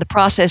understood and the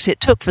process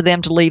it took for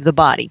them to leave the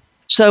body.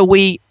 So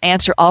we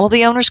answer all of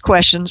the owner's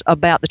questions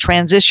about the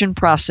transition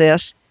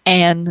process,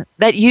 and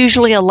that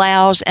usually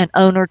allows an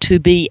owner to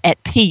be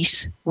at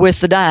peace with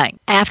the dying.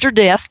 After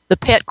death, the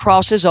pet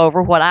crosses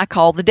over what I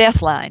call the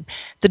death line.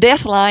 The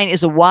death line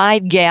is a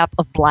wide gap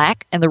of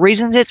black, and the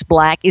reason it's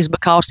black is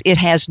because it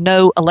has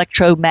no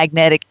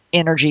electromagnetic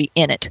energy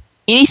in it.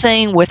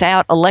 Anything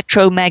without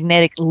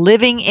electromagnetic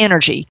living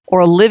energy or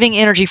a living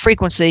energy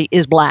frequency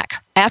is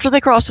black. After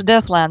they cross the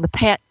death line, the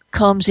pet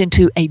comes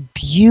into a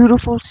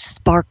beautiful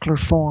sparkler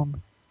form.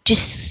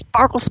 Just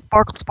sparkle,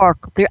 sparkle,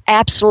 sparkle. They're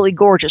absolutely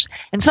gorgeous.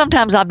 And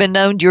sometimes I've been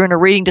known during a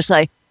reading to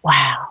say,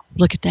 wow,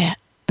 look at that.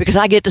 Because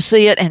I get to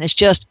see it and it's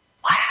just,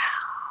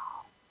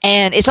 wow.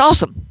 And it's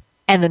awesome.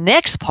 And the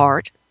next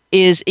part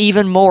is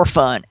even more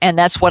fun. And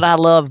that's what I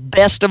love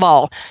best of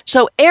all.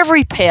 So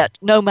every pet,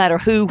 no matter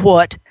who,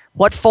 what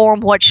form,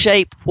 what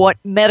shape, what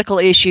medical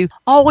issue,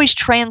 always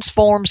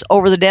transforms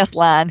over the death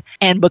line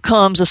and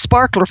becomes a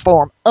sparkler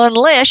form,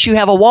 unless you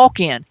have a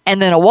walk-in.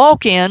 And then a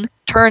walk-in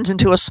turns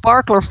into a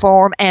sparkler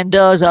form and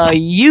does a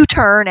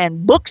U-turn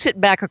and books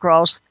it back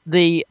across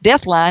the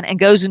death line and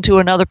goes into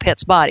another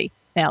pet's body.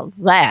 Now,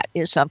 that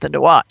is something to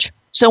watch.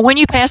 So when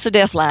you pass the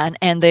death line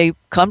and they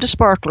come to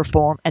sparkler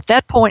form, at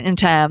that point in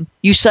time,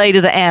 you say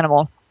to the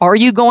animal, are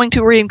you going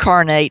to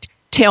reincarnate?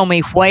 Tell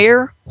me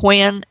where,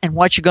 when, and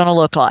what you're going to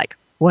look like.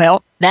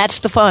 Well, that's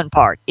the fun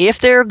part. If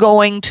they're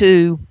going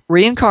to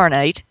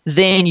reincarnate,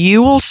 then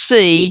you will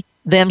see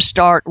them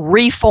start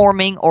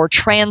reforming or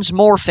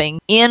transmorphing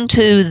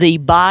into the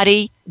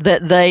body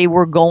that they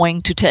were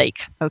going to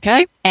take,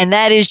 okay? And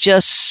that is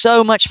just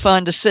so much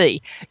fun to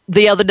see.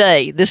 The other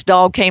day, this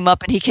dog came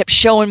up and he kept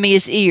showing me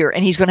his ear,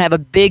 and he's going to have a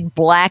big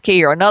black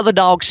ear. Another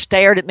dog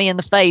stared at me in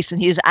the face,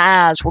 and his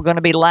eyes were going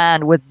to be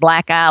lined with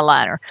black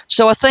eyeliner.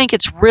 So I think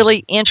it's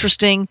really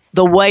interesting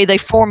the way they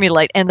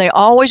formulate, and they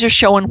always are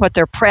showing what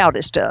they're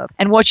proudest of.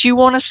 And what you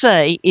want to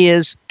say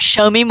is,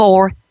 show me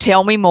more,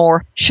 tell me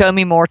more, show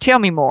me more, tell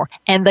me more.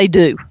 And they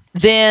do.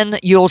 then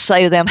you'll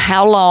say to them,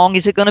 how long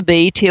is it going to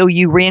be till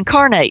you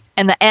reincarnate?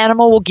 And the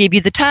animal will give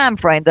you the time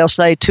frame. They'll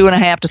say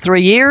 2.5 to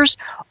 3 years.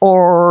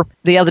 Or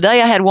the other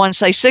day I had one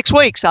say 6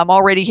 weeks. I'm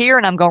already here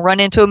and I'm going to run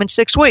into them in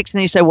 6 weeks.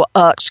 And you say, well,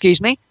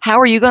 excuse me, how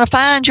are you going to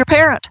find your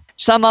parent?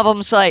 Some of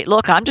them say,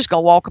 look, I'm just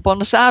going to walk up on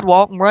the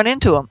sidewalk and run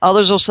into them.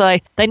 Others will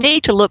say, they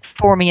need to look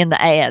for me in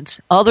the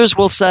ads. Others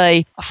will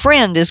say, a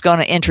friend is going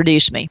to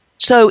introduce me.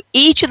 So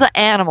each of the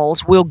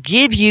animals will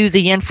give you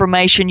the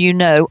information you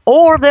know,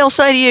 or they'll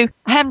say to you,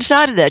 I haven't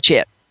decided that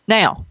yet.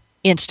 Now,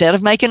 instead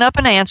of making up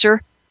an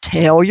answer,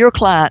 tell your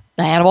client,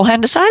 the animal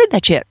hadn't decided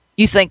that yet.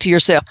 You think to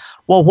yourself,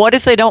 well, what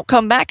if they don't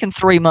come back in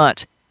 3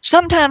 months?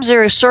 Sometimes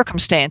there are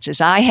circumstances.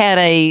 I had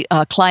a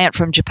client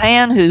from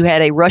Japan who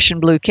had a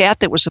Russian blue cat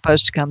that was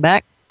supposed to come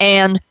back.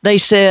 And they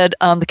said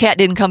the cat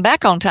didn't come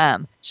back on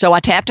time. So I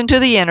tapped into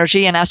the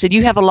energy and I said,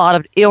 you have a lot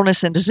of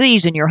illness and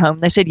disease in your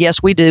home. They said,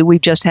 yes, we do. We've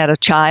just had a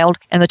child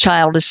and the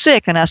child is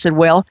sick. And I said,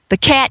 well, the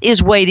cat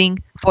is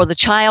waiting for the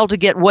child to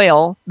get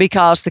well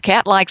because the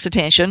cat likes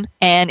attention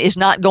and is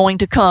not going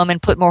to come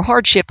and put more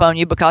hardship on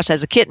you because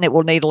as a kitten it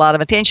will need a lot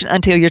of attention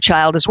until your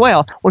child is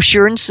well. Well,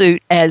 sure and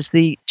suit, as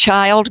the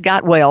child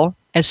got well,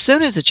 as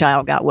soon as the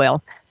child got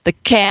well, the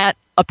cat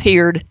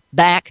appeared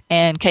back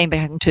and came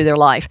back into their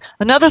life.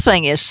 Another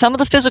thing is some of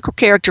the physical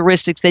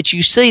characteristics that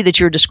you see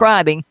that you're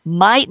describing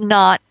might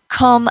not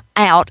come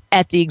out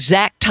at the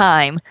exact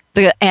time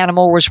the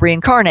animal was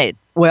reincarnated.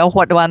 Well,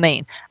 what do I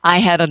mean? I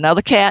had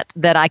another cat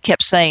that I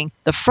kept saying,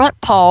 the front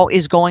paw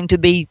is going to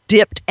be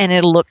dipped and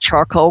it'll look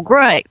charcoal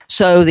gray.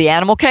 So the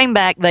animal came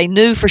back. They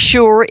knew for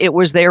sure it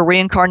was their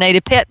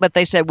reincarnated pet, but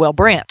they said, well,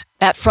 Brent,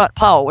 that front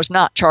paw was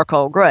not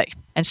charcoal gray.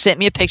 And sent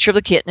me a picture of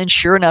the kitten, and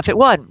sure enough, it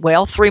wasn't.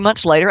 Well, 3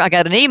 months later, I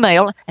got an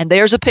email, and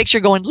there's a picture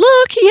going,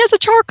 look, he has a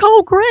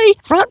charcoal gray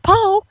front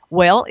paw.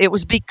 Well, it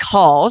was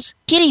because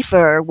kitty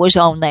fur was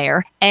on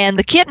there, and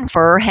the kitten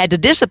fur had to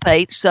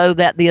dissipate so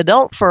that the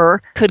adult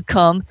fur could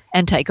come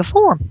and take a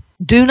form.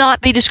 Do not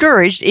be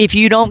discouraged if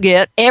you don't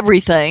get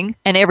everything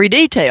and every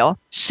detail,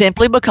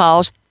 simply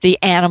because the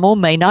animal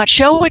may not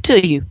show it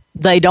to you.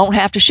 They don't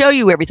have to show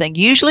you everything.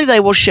 Usually they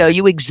will show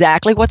you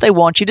exactly what they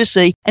want you to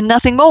see and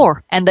nothing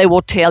more. And they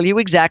will tell you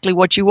exactly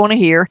what you want to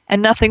hear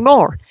and nothing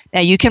more.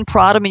 Now, you can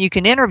prod them and you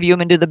can interview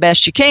them and do the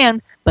best you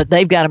can, but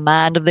they've got a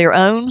mind of their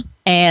own,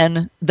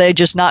 and they're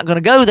just not going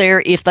to go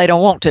there if they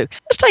don't want to.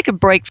 Let's take a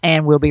break,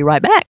 and we'll be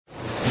right back.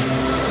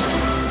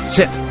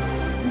 Sit.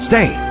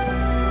 Stay.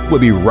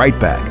 We'll be right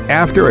back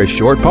after a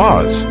short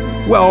pause.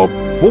 Well,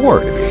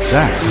 4 to be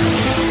exact.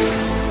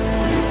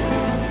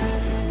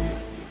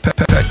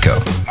 Petco,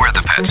 where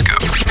the pets go.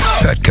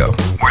 Petco,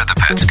 where the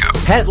pets go.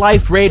 Pet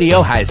Life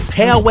Radio has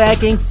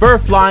tail-wagging,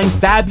 fur-flying,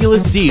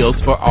 fabulous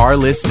deals for our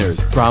listeners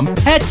from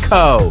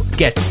Petco.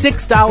 Get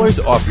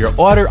 $6 off your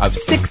order of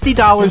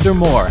 $60 or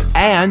more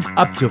and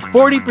up to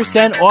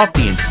 40% off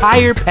the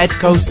entire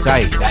Petco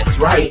site. That's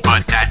right.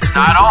 But that's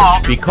not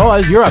all.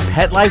 Because you're a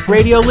Pet Life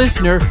Radio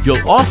listener,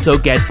 you'll also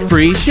get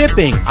free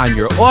shipping on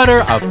your order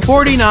of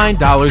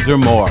 $49 or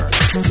more.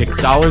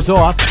 $6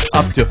 off,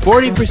 up to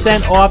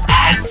 40% off,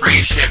 and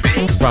free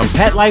shipping from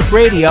Pet Life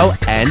Radio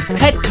and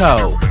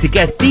Petco. To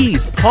get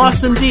these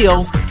awesome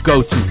deals,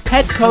 go to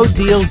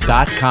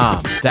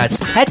PetcoDeals.com. That's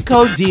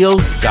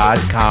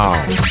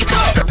PetcoDeals.com.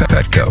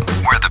 Petco,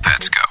 where the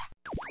pets go.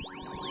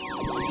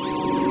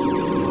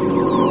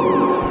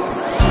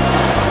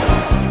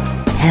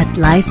 Pet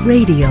Life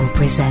Radio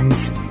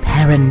presents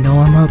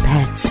Paranormal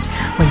Pets,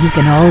 where you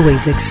can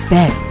always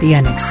expect the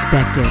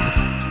unexpected.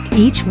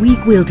 Each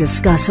week we'll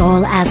discuss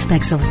all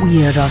aspects of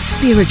weird or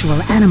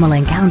spiritual animal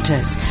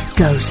encounters,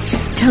 ghosts,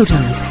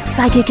 totems,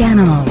 psychic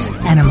animals,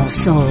 animal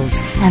souls,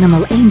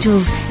 animal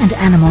angels, and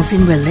animals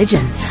in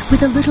religion,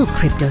 with a little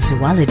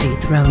cryptozoology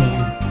thrown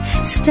in.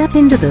 Step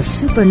into the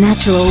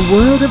supernatural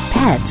world of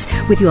pets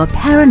with your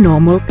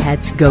Paranormal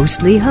Pets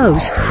ghostly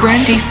host,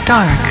 Brandy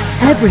Stark.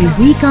 Every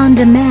week on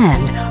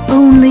demand,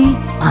 only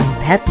on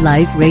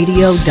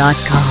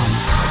PetLifeRadio.com.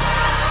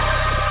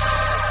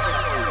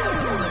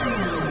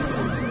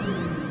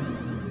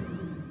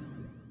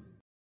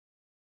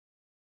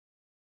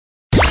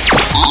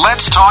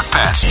 Let's talk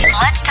pets.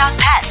 Let's talk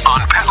pets On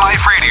Pet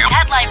Life Radio.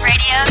 Pet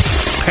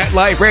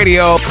Life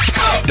Radio.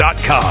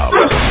 PetLifeRadio.com.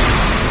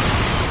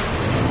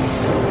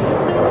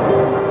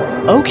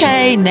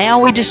 Okay,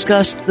 now we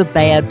discuss the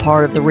bad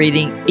part of the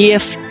reading,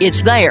 if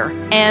it's there.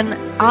 And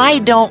I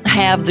don't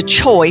have the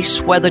choice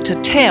whether to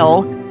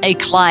tell a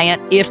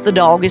client if the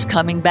dog is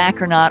coming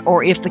back or not,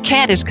 or if the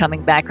cat is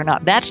coming back or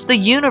not. That's the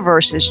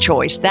universe's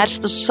choice. That's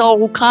the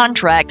soul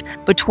contract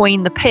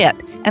between the pet.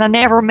 And I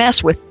never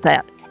mess with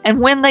that. And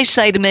when they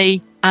say to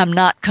me, I'm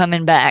not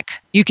coming back,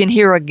 you can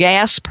hear a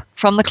gasp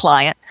from the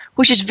client,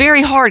 which is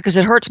very hard because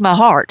it hurts my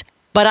heart.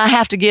 But I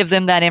have to give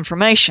them that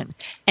information.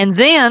 And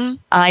then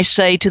I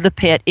say to the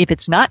pet, if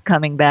it's not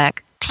coming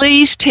back,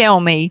 please tell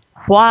me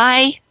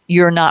why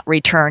you're not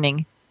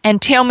returning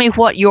and tell me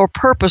what your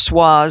purpose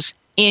was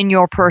in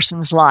your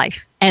person's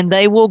life. And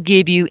they will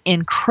give you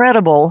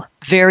incredible,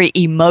 very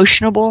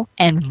emotional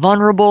and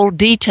vulnerable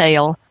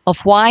detail of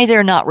why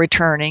they're not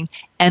returning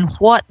and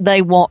what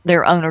they want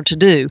their owner to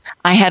do.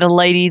 I had a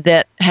lady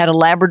that had a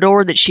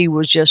Labrador that she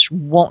was just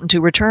wanting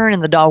to return,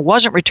 and the dog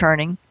wasn't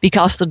returning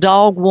because the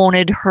dog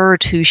wanted her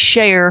to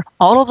share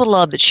all of the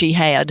love that she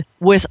had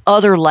with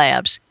other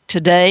labs.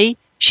 Today,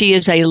 she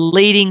is a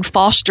leading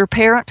foster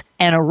parent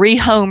and a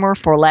rehomer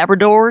for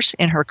Labradors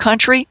in her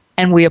country,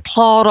 and we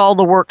applaud all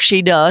the work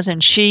she does,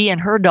 and she and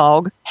her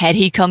dog, had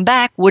he come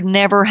back, would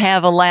never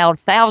have allowed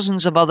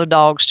thousands of other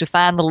dogs to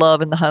find the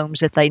love in the homes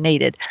that they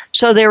needed.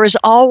 So there is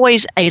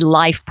always a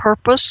life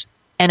purpose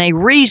and a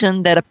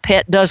reason that a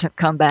pet doesn't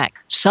come back.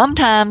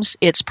 Sometimes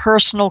it's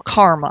personal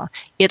karma.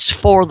 It's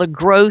for the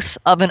growth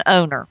of an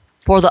owner,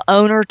 for the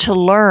owner to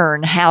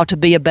learn how to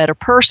be a better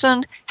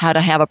person, how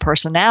to have a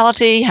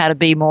personality, how to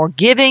be more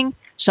giving.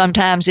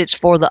 Sometimes it's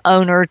for the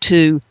owner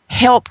to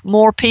help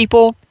more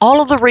people.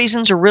 All of the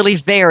reasons are really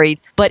varied,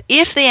 but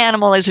if the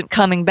animal isn't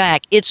coming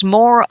back, it's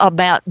more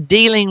about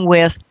dealing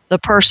with the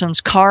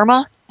person's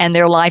karma and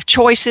their life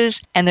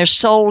choices and their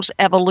soul's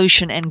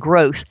evolution and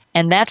growth.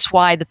 And that's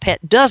why the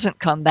pet doesn't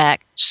come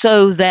back,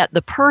 so that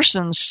the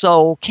person's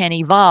soul can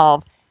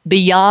evolve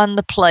beyond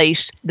the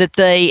place that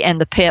they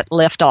and the pet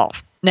left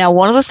off. Now,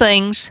 one of the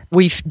things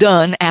we've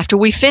done after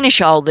we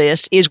finish all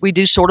this is we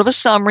do sort of a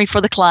summary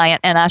for the client,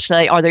 and I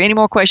say, are there any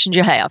more questions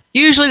you have?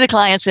 Usually the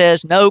client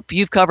says, nope,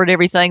 you've covered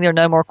everything, there are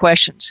no more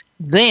questions.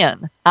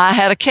 Then I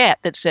had a cat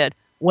that said,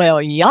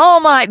 well, y'all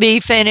might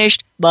be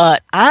finished,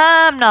 but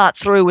I'm not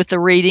through with the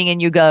reading.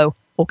 And you go,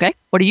 okay,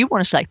 what do you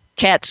want to say?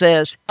 Cat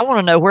says, I want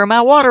to know where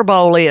my water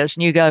bowl is.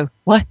 And you go,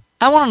 what?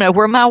 I want to know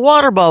where my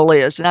water bowl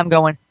is. And I'm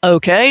going,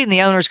 okay. And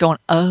the owner's going,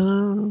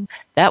 oh,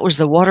 that was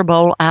the water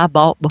bowl I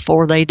bought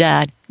before they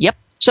died. Yep.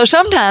 So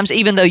sometimes,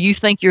 even though you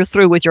think you're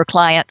through with your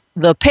client,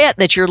 the pet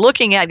that you're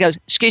looking at goes,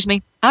 excuse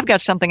me, I've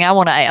got something I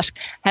want to ask.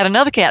 Had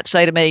another cat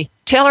say to me,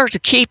 tell her to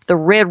keep the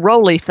red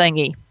roly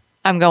thingy.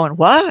 I'm going,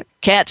 what?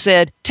 Cat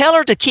said, tell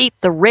her to keep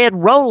the red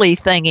roly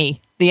thingy.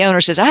 The owner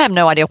says, I have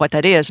no idea what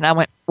that is. And I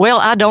went, well,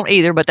 I don't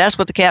either, but that's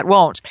what the cat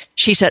wants.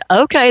 She said,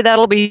 okay,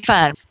 that'll be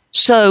fine.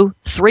 So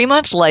 3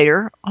 months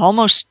later,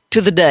 almost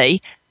to the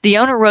day, the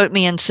owner wrote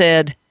me and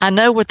said, I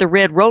know what the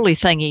red roly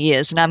thingy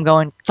is. And I'm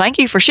going, thank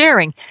you for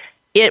sharing.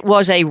 It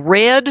was a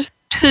red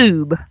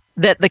tube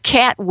that the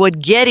cat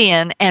would get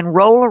in and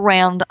roll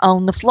around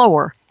on the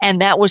floor.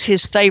 And that was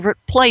his favorite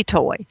play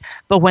toy.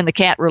 But when the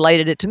cat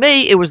related it to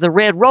me, it was the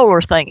red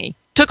roller thingy.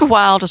 Took a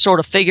while to sort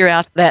of figure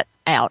out.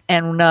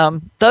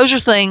 And those are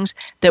things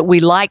that we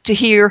like to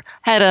hear.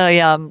 Had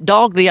a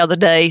dog the other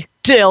day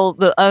tell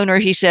the owner,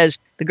 he says,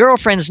 the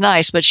girlfriend's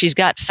nice, but she's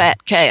got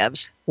fat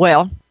calves.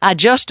 Well, I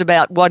just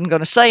about wasn't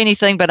going to say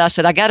anything, but I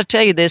said, I got to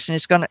tell you this.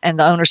 And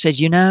the owner said,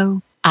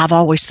 I've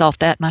always thought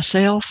that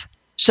myself.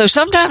 So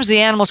sometimes the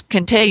animals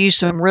can tell you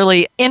some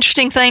really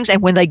interesting things,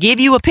 and when they give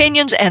you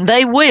opinions, and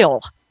they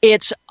will,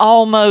 it's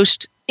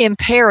almost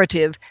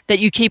imperative that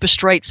you keep a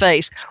straight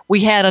face.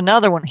 We had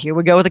another one, here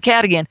we go with the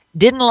cat again,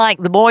 didn't like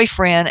the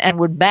boyfriend and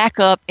would back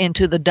up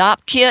into the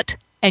DOP kit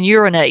and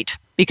urinate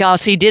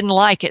because he didn't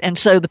like it. And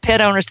so the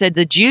pet owner said,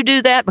 did you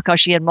do that? Because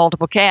she had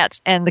multiple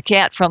cats. And the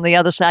cat from the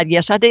other side,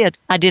 yes, I did.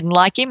 I didn't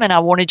like him, and I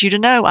wanted you to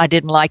know I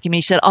didn't like him.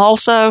 He said,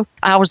 also,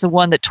 I was the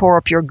one that tore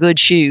up your good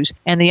shoes.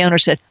 And the owner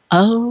said,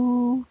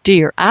 oh,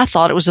 dear, I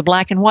thought it was a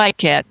black and white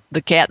cat.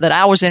 The cat that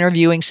I was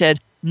interviewing said,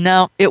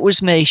 no, it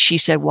was me. She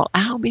said, well,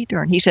 I'll be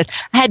darned. He said,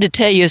 I had to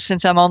tell you,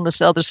 since I'm on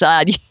this other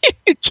side,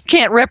 you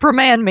can't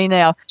reprimand me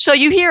now. So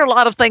you hear a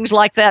lot of things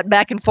like that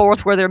back and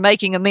forth where they're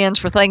making amends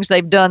for things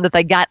they've done that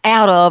they got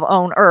out of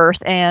on Earth.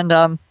 And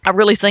I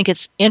really think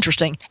it's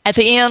interesting. At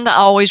the end, I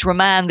always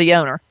remind the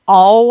owner,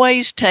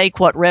 always take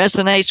what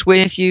resonates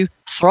with you,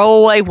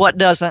 throw away what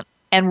doesn't,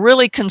 and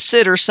really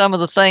consider some of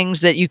the things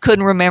that you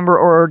couldn't remember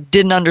or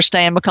didn't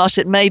understand, because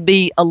it may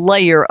be a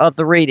layer of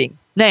the reading.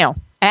 Now,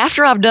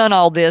 after I've done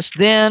all this,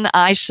 then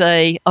I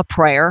say a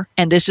prayer,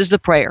 and this is the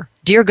prayer.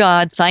 Dear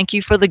God, thank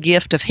you for the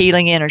gift of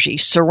healing energy.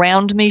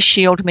 Surround me,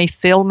 shield me,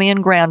 fill me,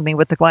 and ground me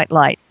with the white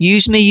light.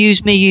 Use me,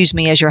 use me, use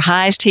me as your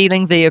highest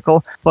healing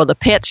vehicle for the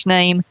pet's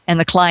name and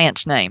the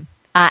client's name.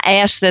 I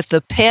ask that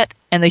the pet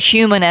and the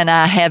human and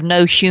I have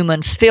no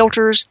human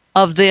filters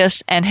of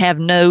this and have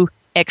no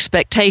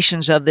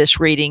expectations of this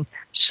reading,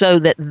 so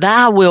that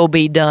thy will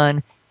be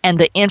done and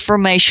the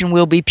information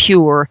will be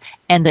pure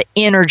and the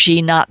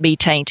energy not be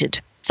tainted.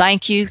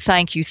 Thank you,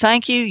 thank you,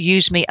 thank you.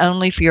 Use me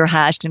only for your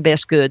highest and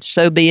best good.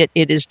 So be it,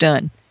 it is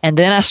done. And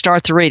then I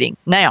start the reading.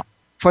 Now,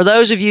 for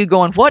those of you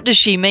going, what does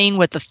she mean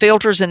with the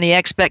filters and the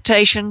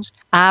expectations?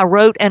 I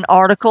wrote an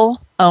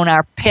article on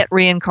our Pet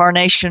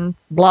Reincarnation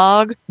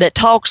blog that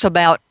talks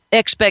about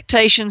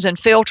expectations and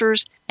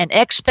filters. And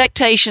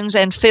expectations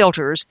and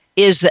filters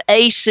is the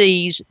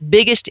AC's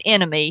biggest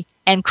enemy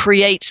and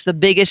creates the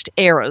biggest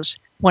errors.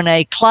 When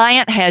a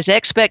client has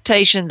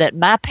expectation that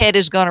my pet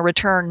is going to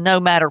return no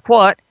matter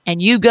what,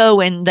 and you go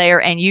in there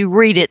and you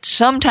read it,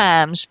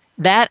 sometimes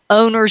that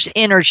owner's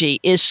energy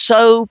is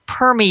so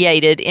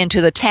permeated into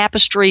the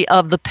tapestry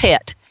of the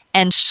pet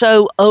and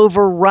so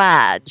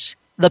overrides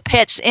the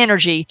pet's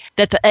energy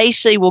that the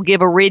AC will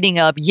give a reading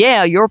of,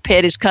 yeah, your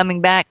pet is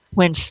coming back,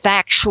 when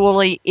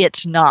factually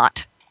it's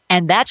not.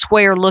 And that's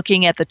where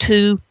looking at the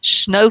two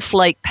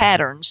snowflake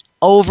patterns,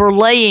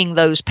 overlaying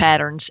those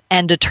patterns,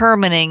 and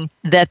determining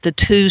that the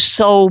two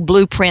soul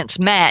blueprints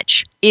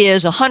match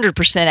is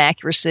 100%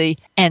 accuracy.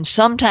 And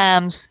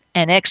sometimes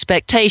an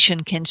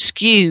expectation can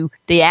skew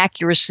the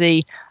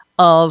accuracy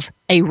of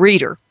a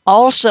reader.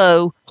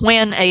 Also,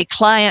 when a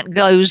client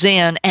goes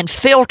in and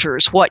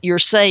filters what you're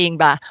saying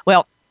by,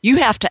 well, you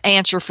have to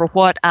answer for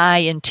what I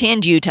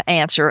intend you to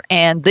answer,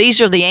 and these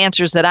are the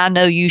answers that I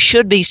know you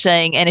should be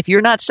saying, and if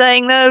you're not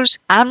saying those,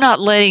 I'm not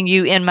letting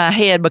you in my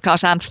head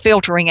because I'm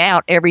filtering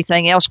out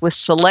everything else with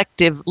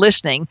selective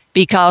listening,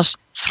 because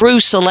through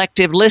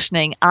selective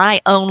listening,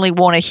 I only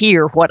want to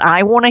hear what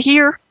I want to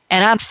hear,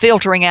 and I'm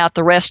filtering out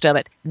the rest of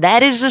it.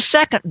 That is the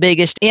second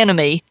biggest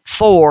enemy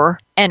for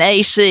an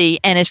AC,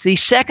 and it's the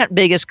second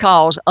biggest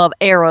cause of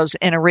errors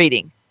in a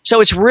reading. So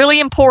it's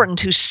really important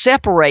to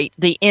separate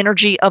the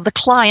energy of the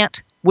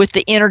client with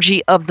the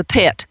energy of the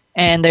pet.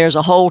 And there's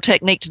a whole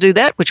technique to do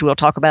that, which we'll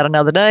talk about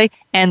another day.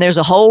 And there's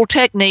a whole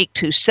technique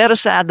to set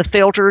aside the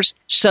filters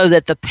so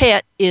that the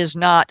pet is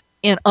not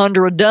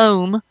under a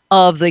dome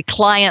of the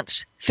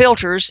client's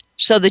filters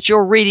so that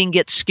your reading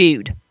gets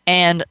skewed.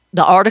 And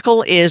the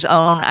article is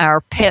on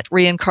our pet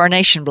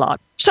reincarnation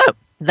blog. So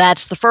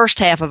that's the first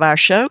half of our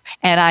show,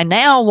 and I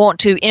now want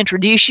to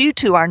introduce you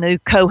to our new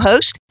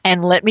co-host,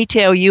 and let me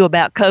tell you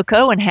about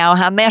Coco and how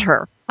I met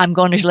her. I'm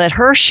going to let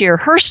her share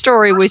her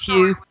story with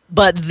you,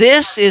 but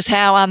this is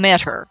how I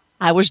met her.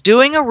 I was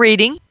doing a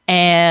reading,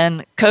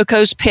 and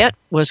Coco's pet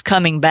was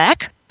coming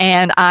back,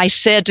 and I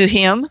said to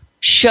him,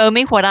 show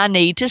me what I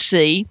need to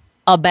see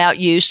about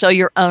you so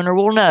your owner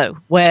will know.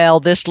 Well,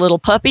 this little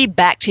puppy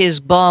backed his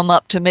bum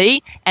up to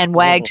me and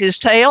wagged his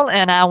tail,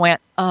 and I went,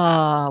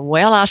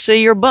 well, I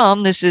see your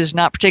bum. This is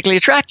not particularly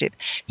attractive.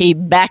 He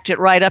backed it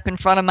right up in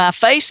front of my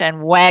face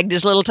and wagged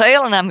his little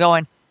tail, and I'm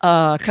going,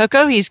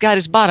 Coco, he's got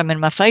his bottom in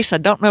my face. I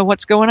don't know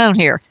what's going on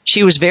here.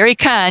 She was very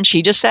kind.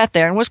 She just sat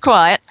there and was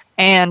quiet,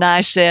 and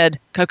I said,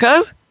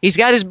 Coco, he's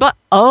got his butt.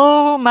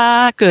 Oh,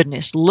 my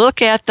goodness,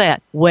 look at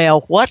that.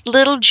 Well, what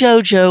little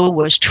JoJo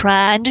was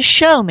trying to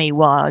show me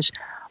was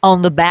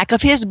on the back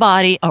of his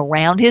body,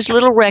 around his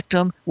little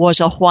rectum,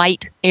 was a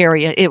white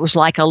area. It was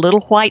like a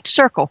little white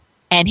circle.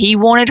 And he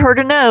wanted her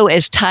to know,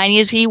 as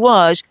tiny as he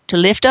was, to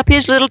lift up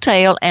his little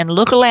tail and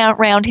look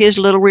around his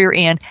little rear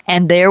end,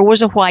 and there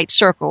was a white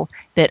circle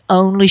that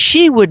only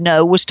she would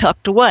know was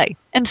tucked away.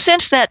 And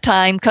since that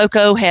time,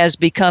 Coco has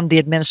become the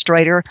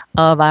administrator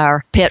of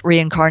our pet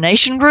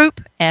reincarnation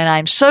group, and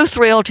I'm so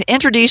thrilled to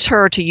introduce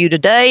her to you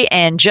today,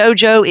 and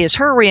JoJo is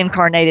her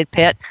reincarnated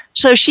pet,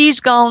 so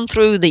she's gone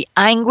through the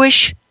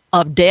anguish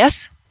of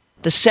death,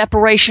 the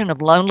separation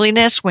of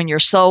loneliness when your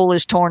soul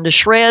is torn to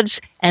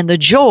shreds, and the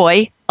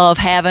joy of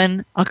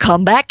having a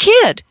comeback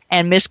kid.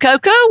 And Miss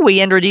Coco,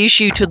 we introduce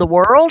you to the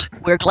world.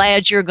 We're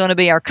glad you're going to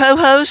be our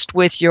co-host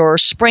with your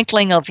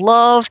sprinkling of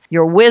love,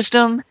 your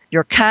wisdom,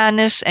 your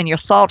kindness, and your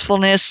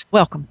thoughtfulness.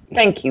 Welcome.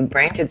 Thank you,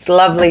 Brent. It's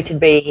lovely to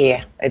be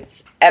here.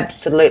 It's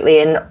absolutely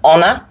an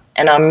honor,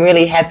 and I'm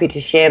really happy to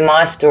share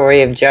my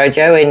story of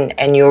JoJo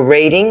and your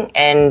reading.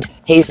 And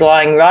he's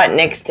lying right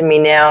next to me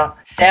now,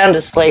 sound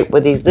asleep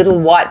with his little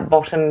white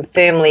bottom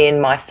firmly in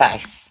my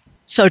face.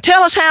 So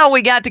tell us how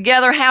we got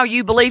together, how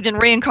you believed in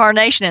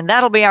reincarnation, and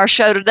that'll be our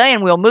show today,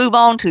 and we'll move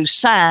on to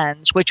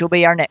signs, which will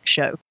be our next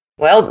show.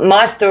 Well,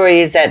 my story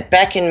is that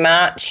back in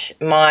March,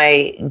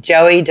 my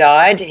Joey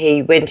died.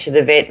 He went to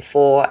the vet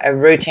for a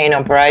routine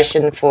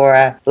operation for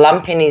a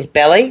lump in his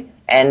belly,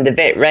 and the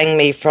vet rang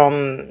me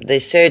from the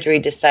surgery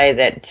to say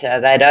that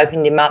they'd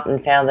opened him up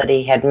and found that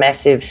he had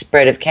massive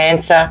spread of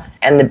cancer,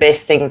 and the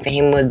best thing for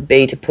him would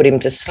be to put him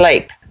to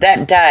sleep.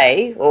 That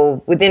day,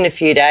 or within a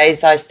few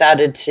days, I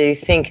started to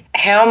think,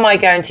 how am I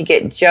going to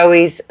get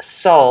Joey's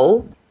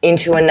soul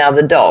into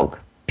another dog?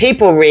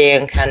 People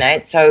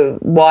reincarnate, so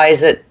why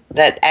is it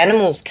that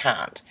animals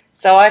can't?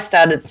 So I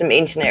started some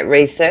internet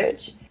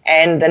research,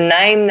 and the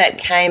name that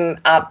came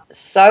up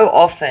so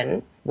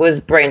often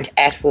was Brent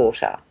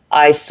Atwater.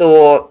 I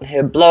saw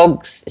her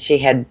blogs, she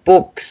had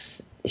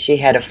books, she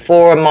had a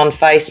forum on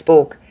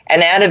Facebook,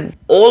 and out of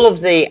all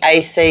of the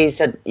ACs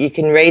that you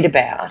can read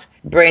about,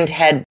 Brent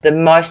had the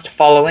most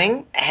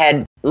following,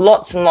 had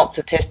lots and lots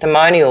of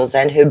testimonials,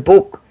 and her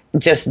book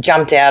just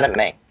jumped out at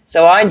me.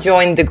 So I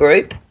joined the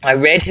group, I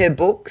read her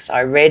books,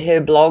 I read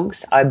her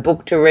blogs, I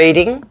booked a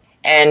reading,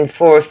 and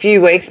for a few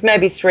weeks,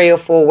 maybe 3 or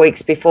 4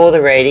 weeks before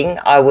the reading,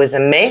 I was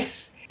a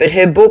mess, but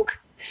her book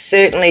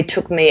certainly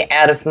took me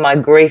out of my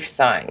grief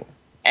zone.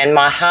 And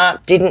my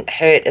heart didn't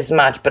hurt as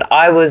much, but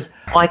I was,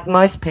 like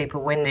most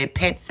people, when their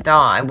pets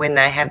die, when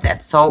they have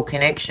that soul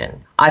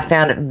connection, I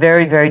found it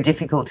very, very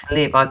difficult to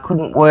live. I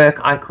couldn't work,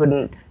 I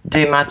couldn't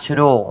do much at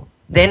all.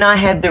 Then I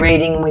had the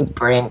reading with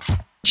Brent.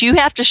 You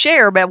have to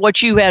share about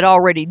what you had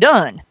already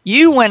done.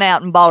 You went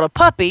out and bought a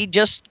puppy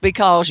just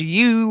because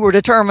you were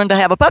determined to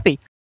have a puppy.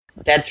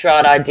 That's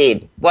right, I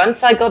did.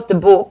 Once I got the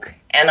book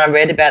and I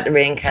read about the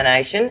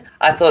reincarnation,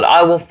 I thought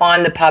I will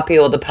find the puppy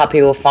or the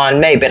puppy will find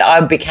me, but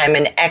I became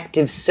an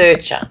active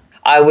searcher.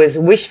 I was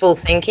wishful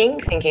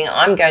thinking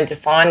I'm going to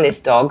find this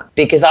dog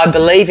because I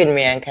believe in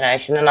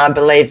reincarnation and I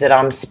believe that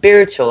I'm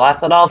spiritual. I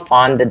thought I'll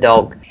find the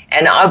dog.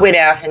 And I went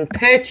out and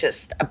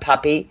purchased a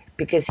puppy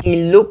because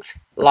he looked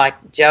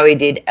like Joey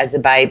did as a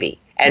baby.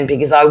 And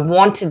because I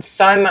wanted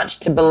so much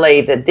to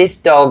believe that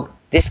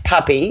this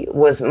puppy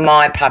was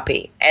my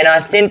puppy. And I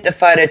sent the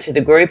photo to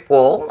the group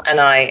wall and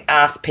I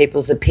asked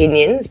people's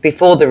opinions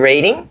before the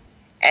reading.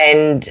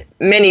 And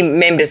many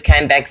members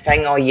came back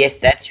saying, oh, yes,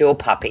 that's your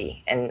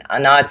puppy. And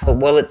I thought,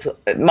 well, it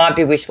might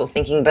be wishful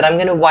thinking, but I'm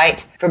going to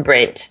wait for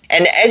Brent.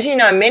 And as you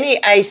know, many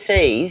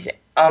ACs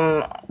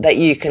that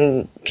you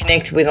can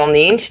connect with on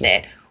the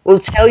internet will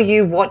tell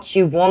you what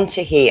you want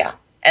to hear.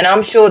 And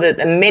I'm sure that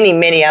many,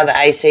 many other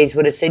ACs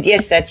would have said,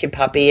 yes, that's your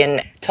puppy,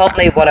 and told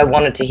me what I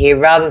wanted to hear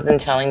rather than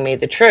telling me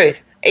the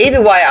truth.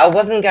 Either way, I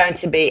wasn't going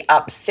to be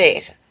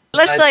upset.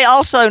 Let's say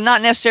also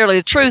not necessarily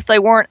the truth. They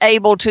weren't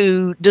able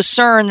to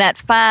discern that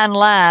fine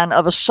line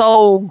of a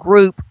soul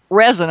group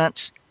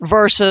resonance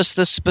versus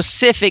the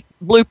specific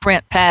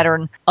blueprint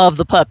pattern of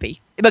the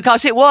puppy.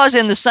 Because it was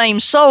in the same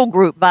soul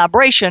group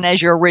vibration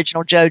as your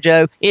original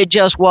JoJo. It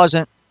just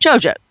wasn't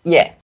JoJo.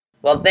 Yeah.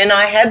 Well, then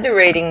I had the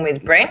reading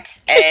with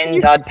Brent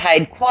and I'd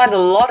paid quite a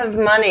lot of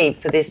money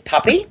for this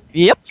puppy.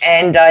 Yep.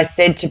 And I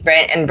said to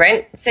Brent, and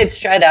Brent said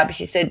straight up,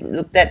 she said,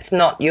 look, that's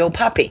not your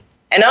puppy.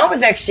 And I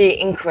was actually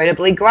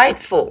incredibly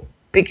grateful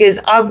because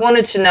I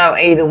wanted to know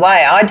either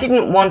way. I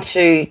didn't want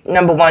to,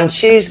 number one,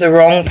 choose the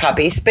wrong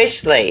puppy,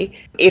 especially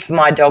if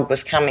my dog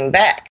was coming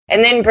back.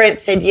 And then Brent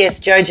said, yes,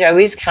 JoJo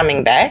is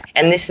coming back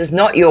and this is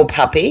not your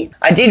puppy.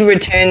 I did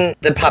return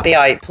the puppy.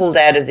 I pulled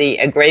out of the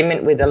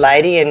agreement with the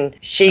lady and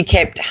she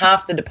kept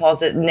half the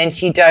deposit and then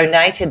she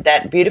donated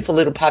that beautiful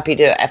little puppy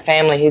to a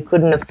family who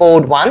couldn't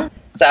afford one.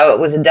 So it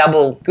was a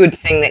double good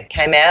thing that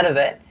came out of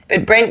it.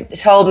 But Brent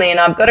told me,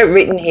 and I've got it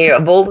written here,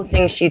 of all the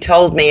things she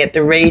told me at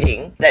the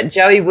reading, that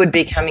Joey would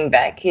be coming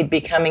back. He'd be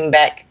coming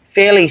back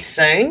fairly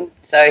soon.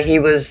 So he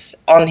was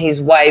on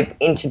his way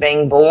into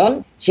being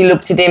born. She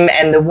looked at him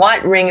and the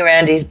white ring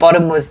around his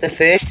bottom was the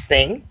first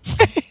thing.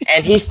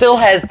 And he still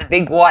has the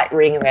big white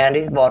ring around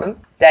his bottom,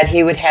 that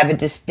he would have a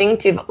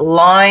distinctive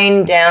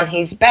line down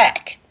his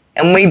back.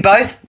 And we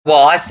both,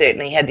 well, I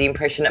certainly had the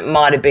impression it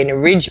might have been a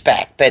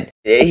ridgeback, but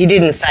he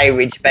didn't say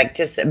ridgeback,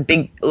 just a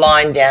big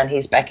line down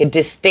his back, a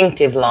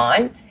distinctive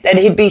line, that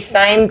he'd be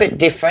same but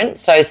different.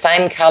 So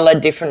same colour,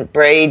 different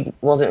breed,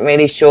 wasn't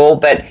really sure,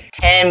 but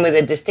tan with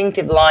a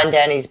distinctive line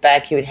down his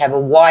back. He would have a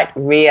white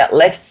rear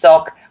left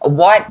sock, a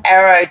white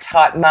arrow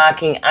type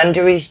marking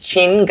under his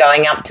chin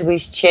going up to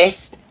his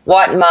chest,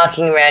 white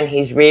marking around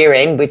his rear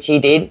end, which he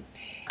did.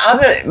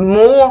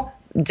 More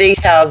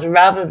details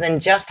rather than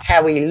just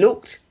how he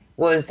looked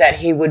was that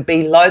he would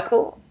be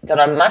local, that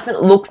I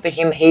mustn't look for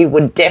him, he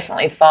would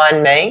definitely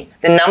find me.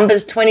 The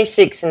numbers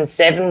 26 and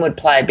 7 would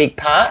play a big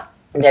part.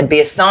 There'd be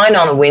a sign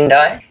on a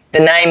window. The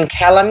name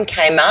Callum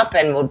came up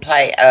and would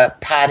play a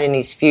part in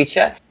his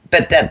future,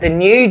 but that the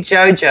new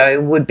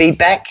JoJo would be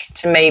back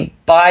to me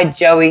by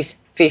Joey's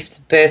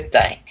 5th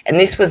birthday. And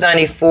this was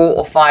only 4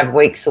 or 5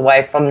 weeks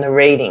away from the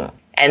reading.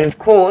 And of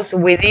course,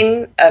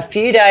 within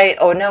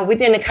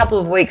a couple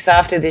of weeks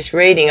after this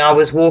reading, I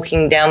was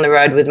walking down the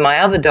road with my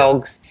other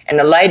dogs and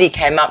a lady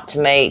came up to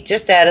me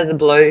just out of the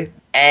blue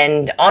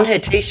and on her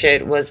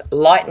T-shirt was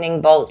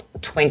Lightning Bolt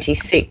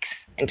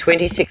 26. And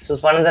 26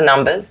 was one of the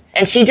numbers.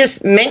 And she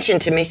just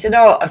mentioned to me, said,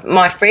 oh,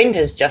 my friend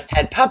has just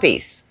had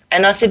puppies.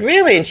 And I said,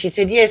 really? And she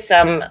said, yes,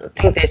 I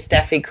think they're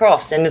Staffy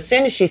Cross. And as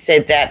soon as she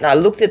said that and I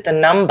looked at the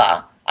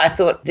number, I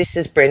thought, this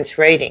is Brent's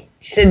reading.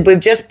 She said, we've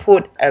just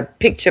put a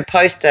picture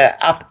poster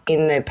up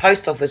in the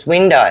post office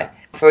window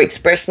for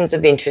expressions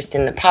of interest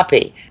in the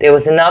puppy. There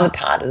was another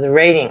part of the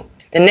reading.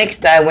 The next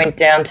day I went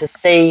down to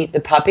see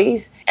the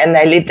puppies and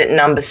they lived at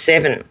number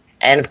 7.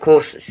 And of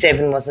course,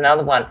 7 was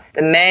another one.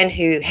 The man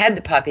who had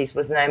the puppies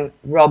was named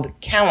Rob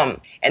Callum.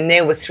 And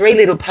there were 3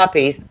 little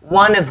puppies,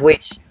 one of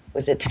which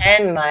was a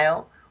tan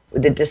male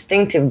with a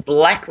distinctive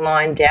black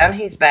line down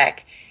his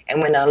back.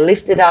 And when I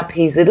lifted up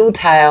his little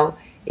tail,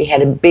 he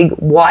had a big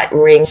white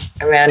ring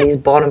around his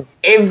bottom.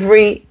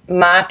 Every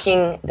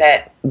marking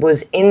that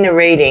was in the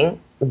reading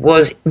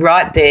was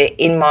right there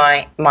in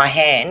my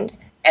hand,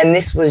 and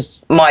this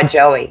was my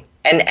Joey.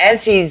 And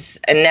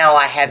and now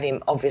I have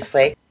him,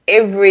 obviously,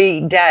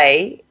 every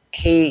day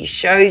he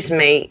shows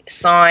me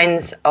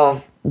signs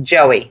of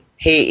Joey.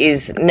 He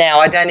is now,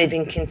 I don't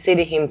even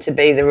consider him to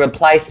be the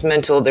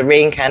replacement or the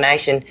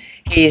reincarnation.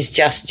 He is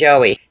just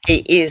Joey.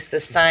 He is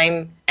the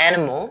same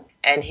animal,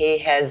 and he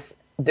has...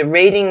 The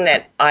reading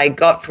that I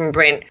got from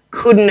Brent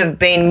couldn't have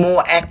been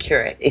more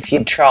accurate if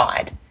you'd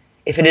tried.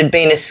 if it had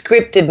been a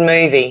scripted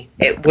movie,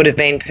 it would have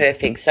been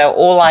perfect. So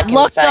all I can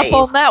Looked say up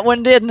on that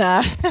one, didn't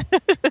I?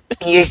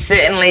 You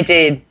certainly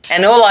did.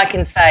 And all I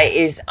can say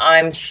is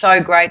I'm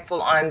so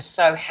grateful, I'm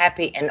so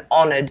happy and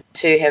honoured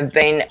to have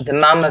been the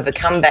mum of a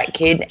comeback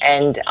kid,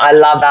 and I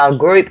love our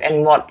group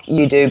and what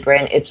you do,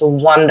 Brent. It's a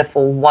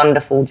wonderful,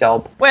 wonderful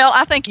job. Well,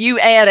 I think you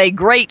add a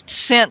great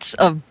sense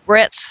of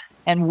breadth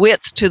and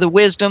width to the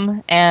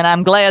wisdom, and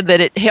I'm glad that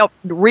it helped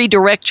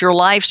redirect your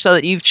life so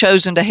that you've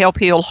chosen to help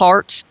heal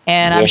hearts.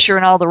 And I'm sure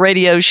in all the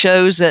radio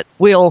shows that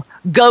we'll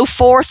go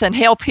forth and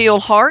help heal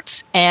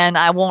hearts. And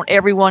I want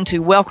everyone to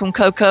welcome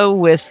Coco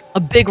with a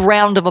big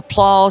round of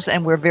applause,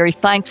 and we're very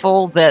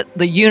thankful that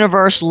the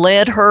universe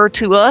led her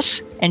to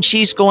us, and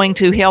she's going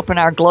to help in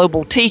our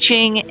global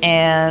teaching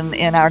and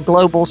in our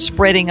global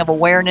spreading of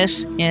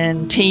awareness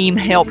in Team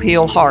Help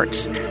Heal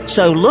Hearts.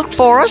 So look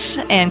for us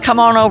and come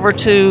on over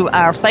to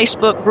our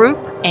Facebook group.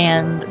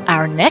 And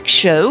our next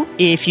show,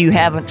 if you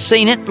haven't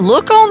seen it,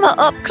 look on the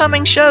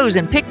upcoming shows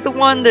and pick the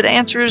one that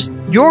answers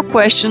your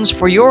questions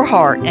for your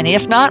heart. And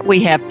if not,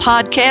 we have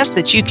podcasts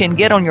that you can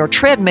get on your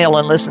treadmill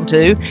and listen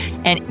to.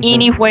 And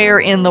anywhere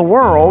in the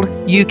world,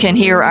 you can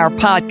hear our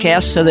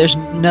podcast, so there's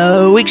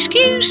no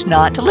excuse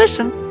not to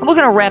listen. And we're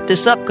going to wrap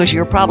this up because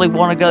you'll probably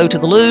want to go to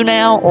the loo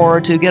now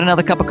or to get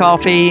another cup of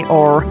coffee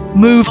or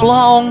move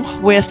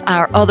along with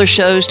our other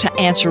shows to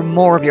answer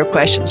more of your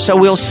questions. So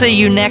we'll see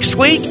you next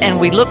week, and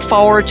we look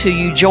forward to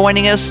you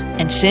joining us.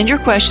 And send your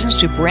questions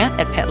to Brent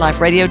at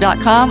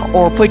PetLifeRadio.com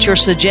or put your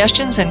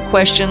suggestions and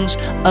questions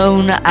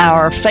on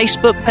our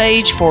Facebook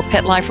page for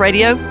Pet Life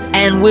Radio.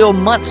 And we'll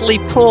monthly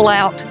pull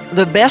out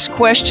the best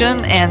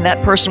question, and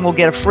that person will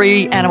get a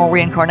free animal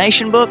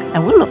reincarnation book.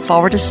 And we look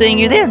forward to seeing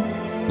you then.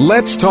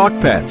 Let's Talk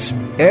Pets,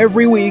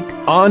 every week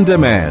on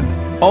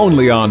demand,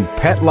 only on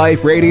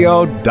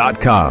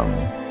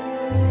PetLifeRadio.com.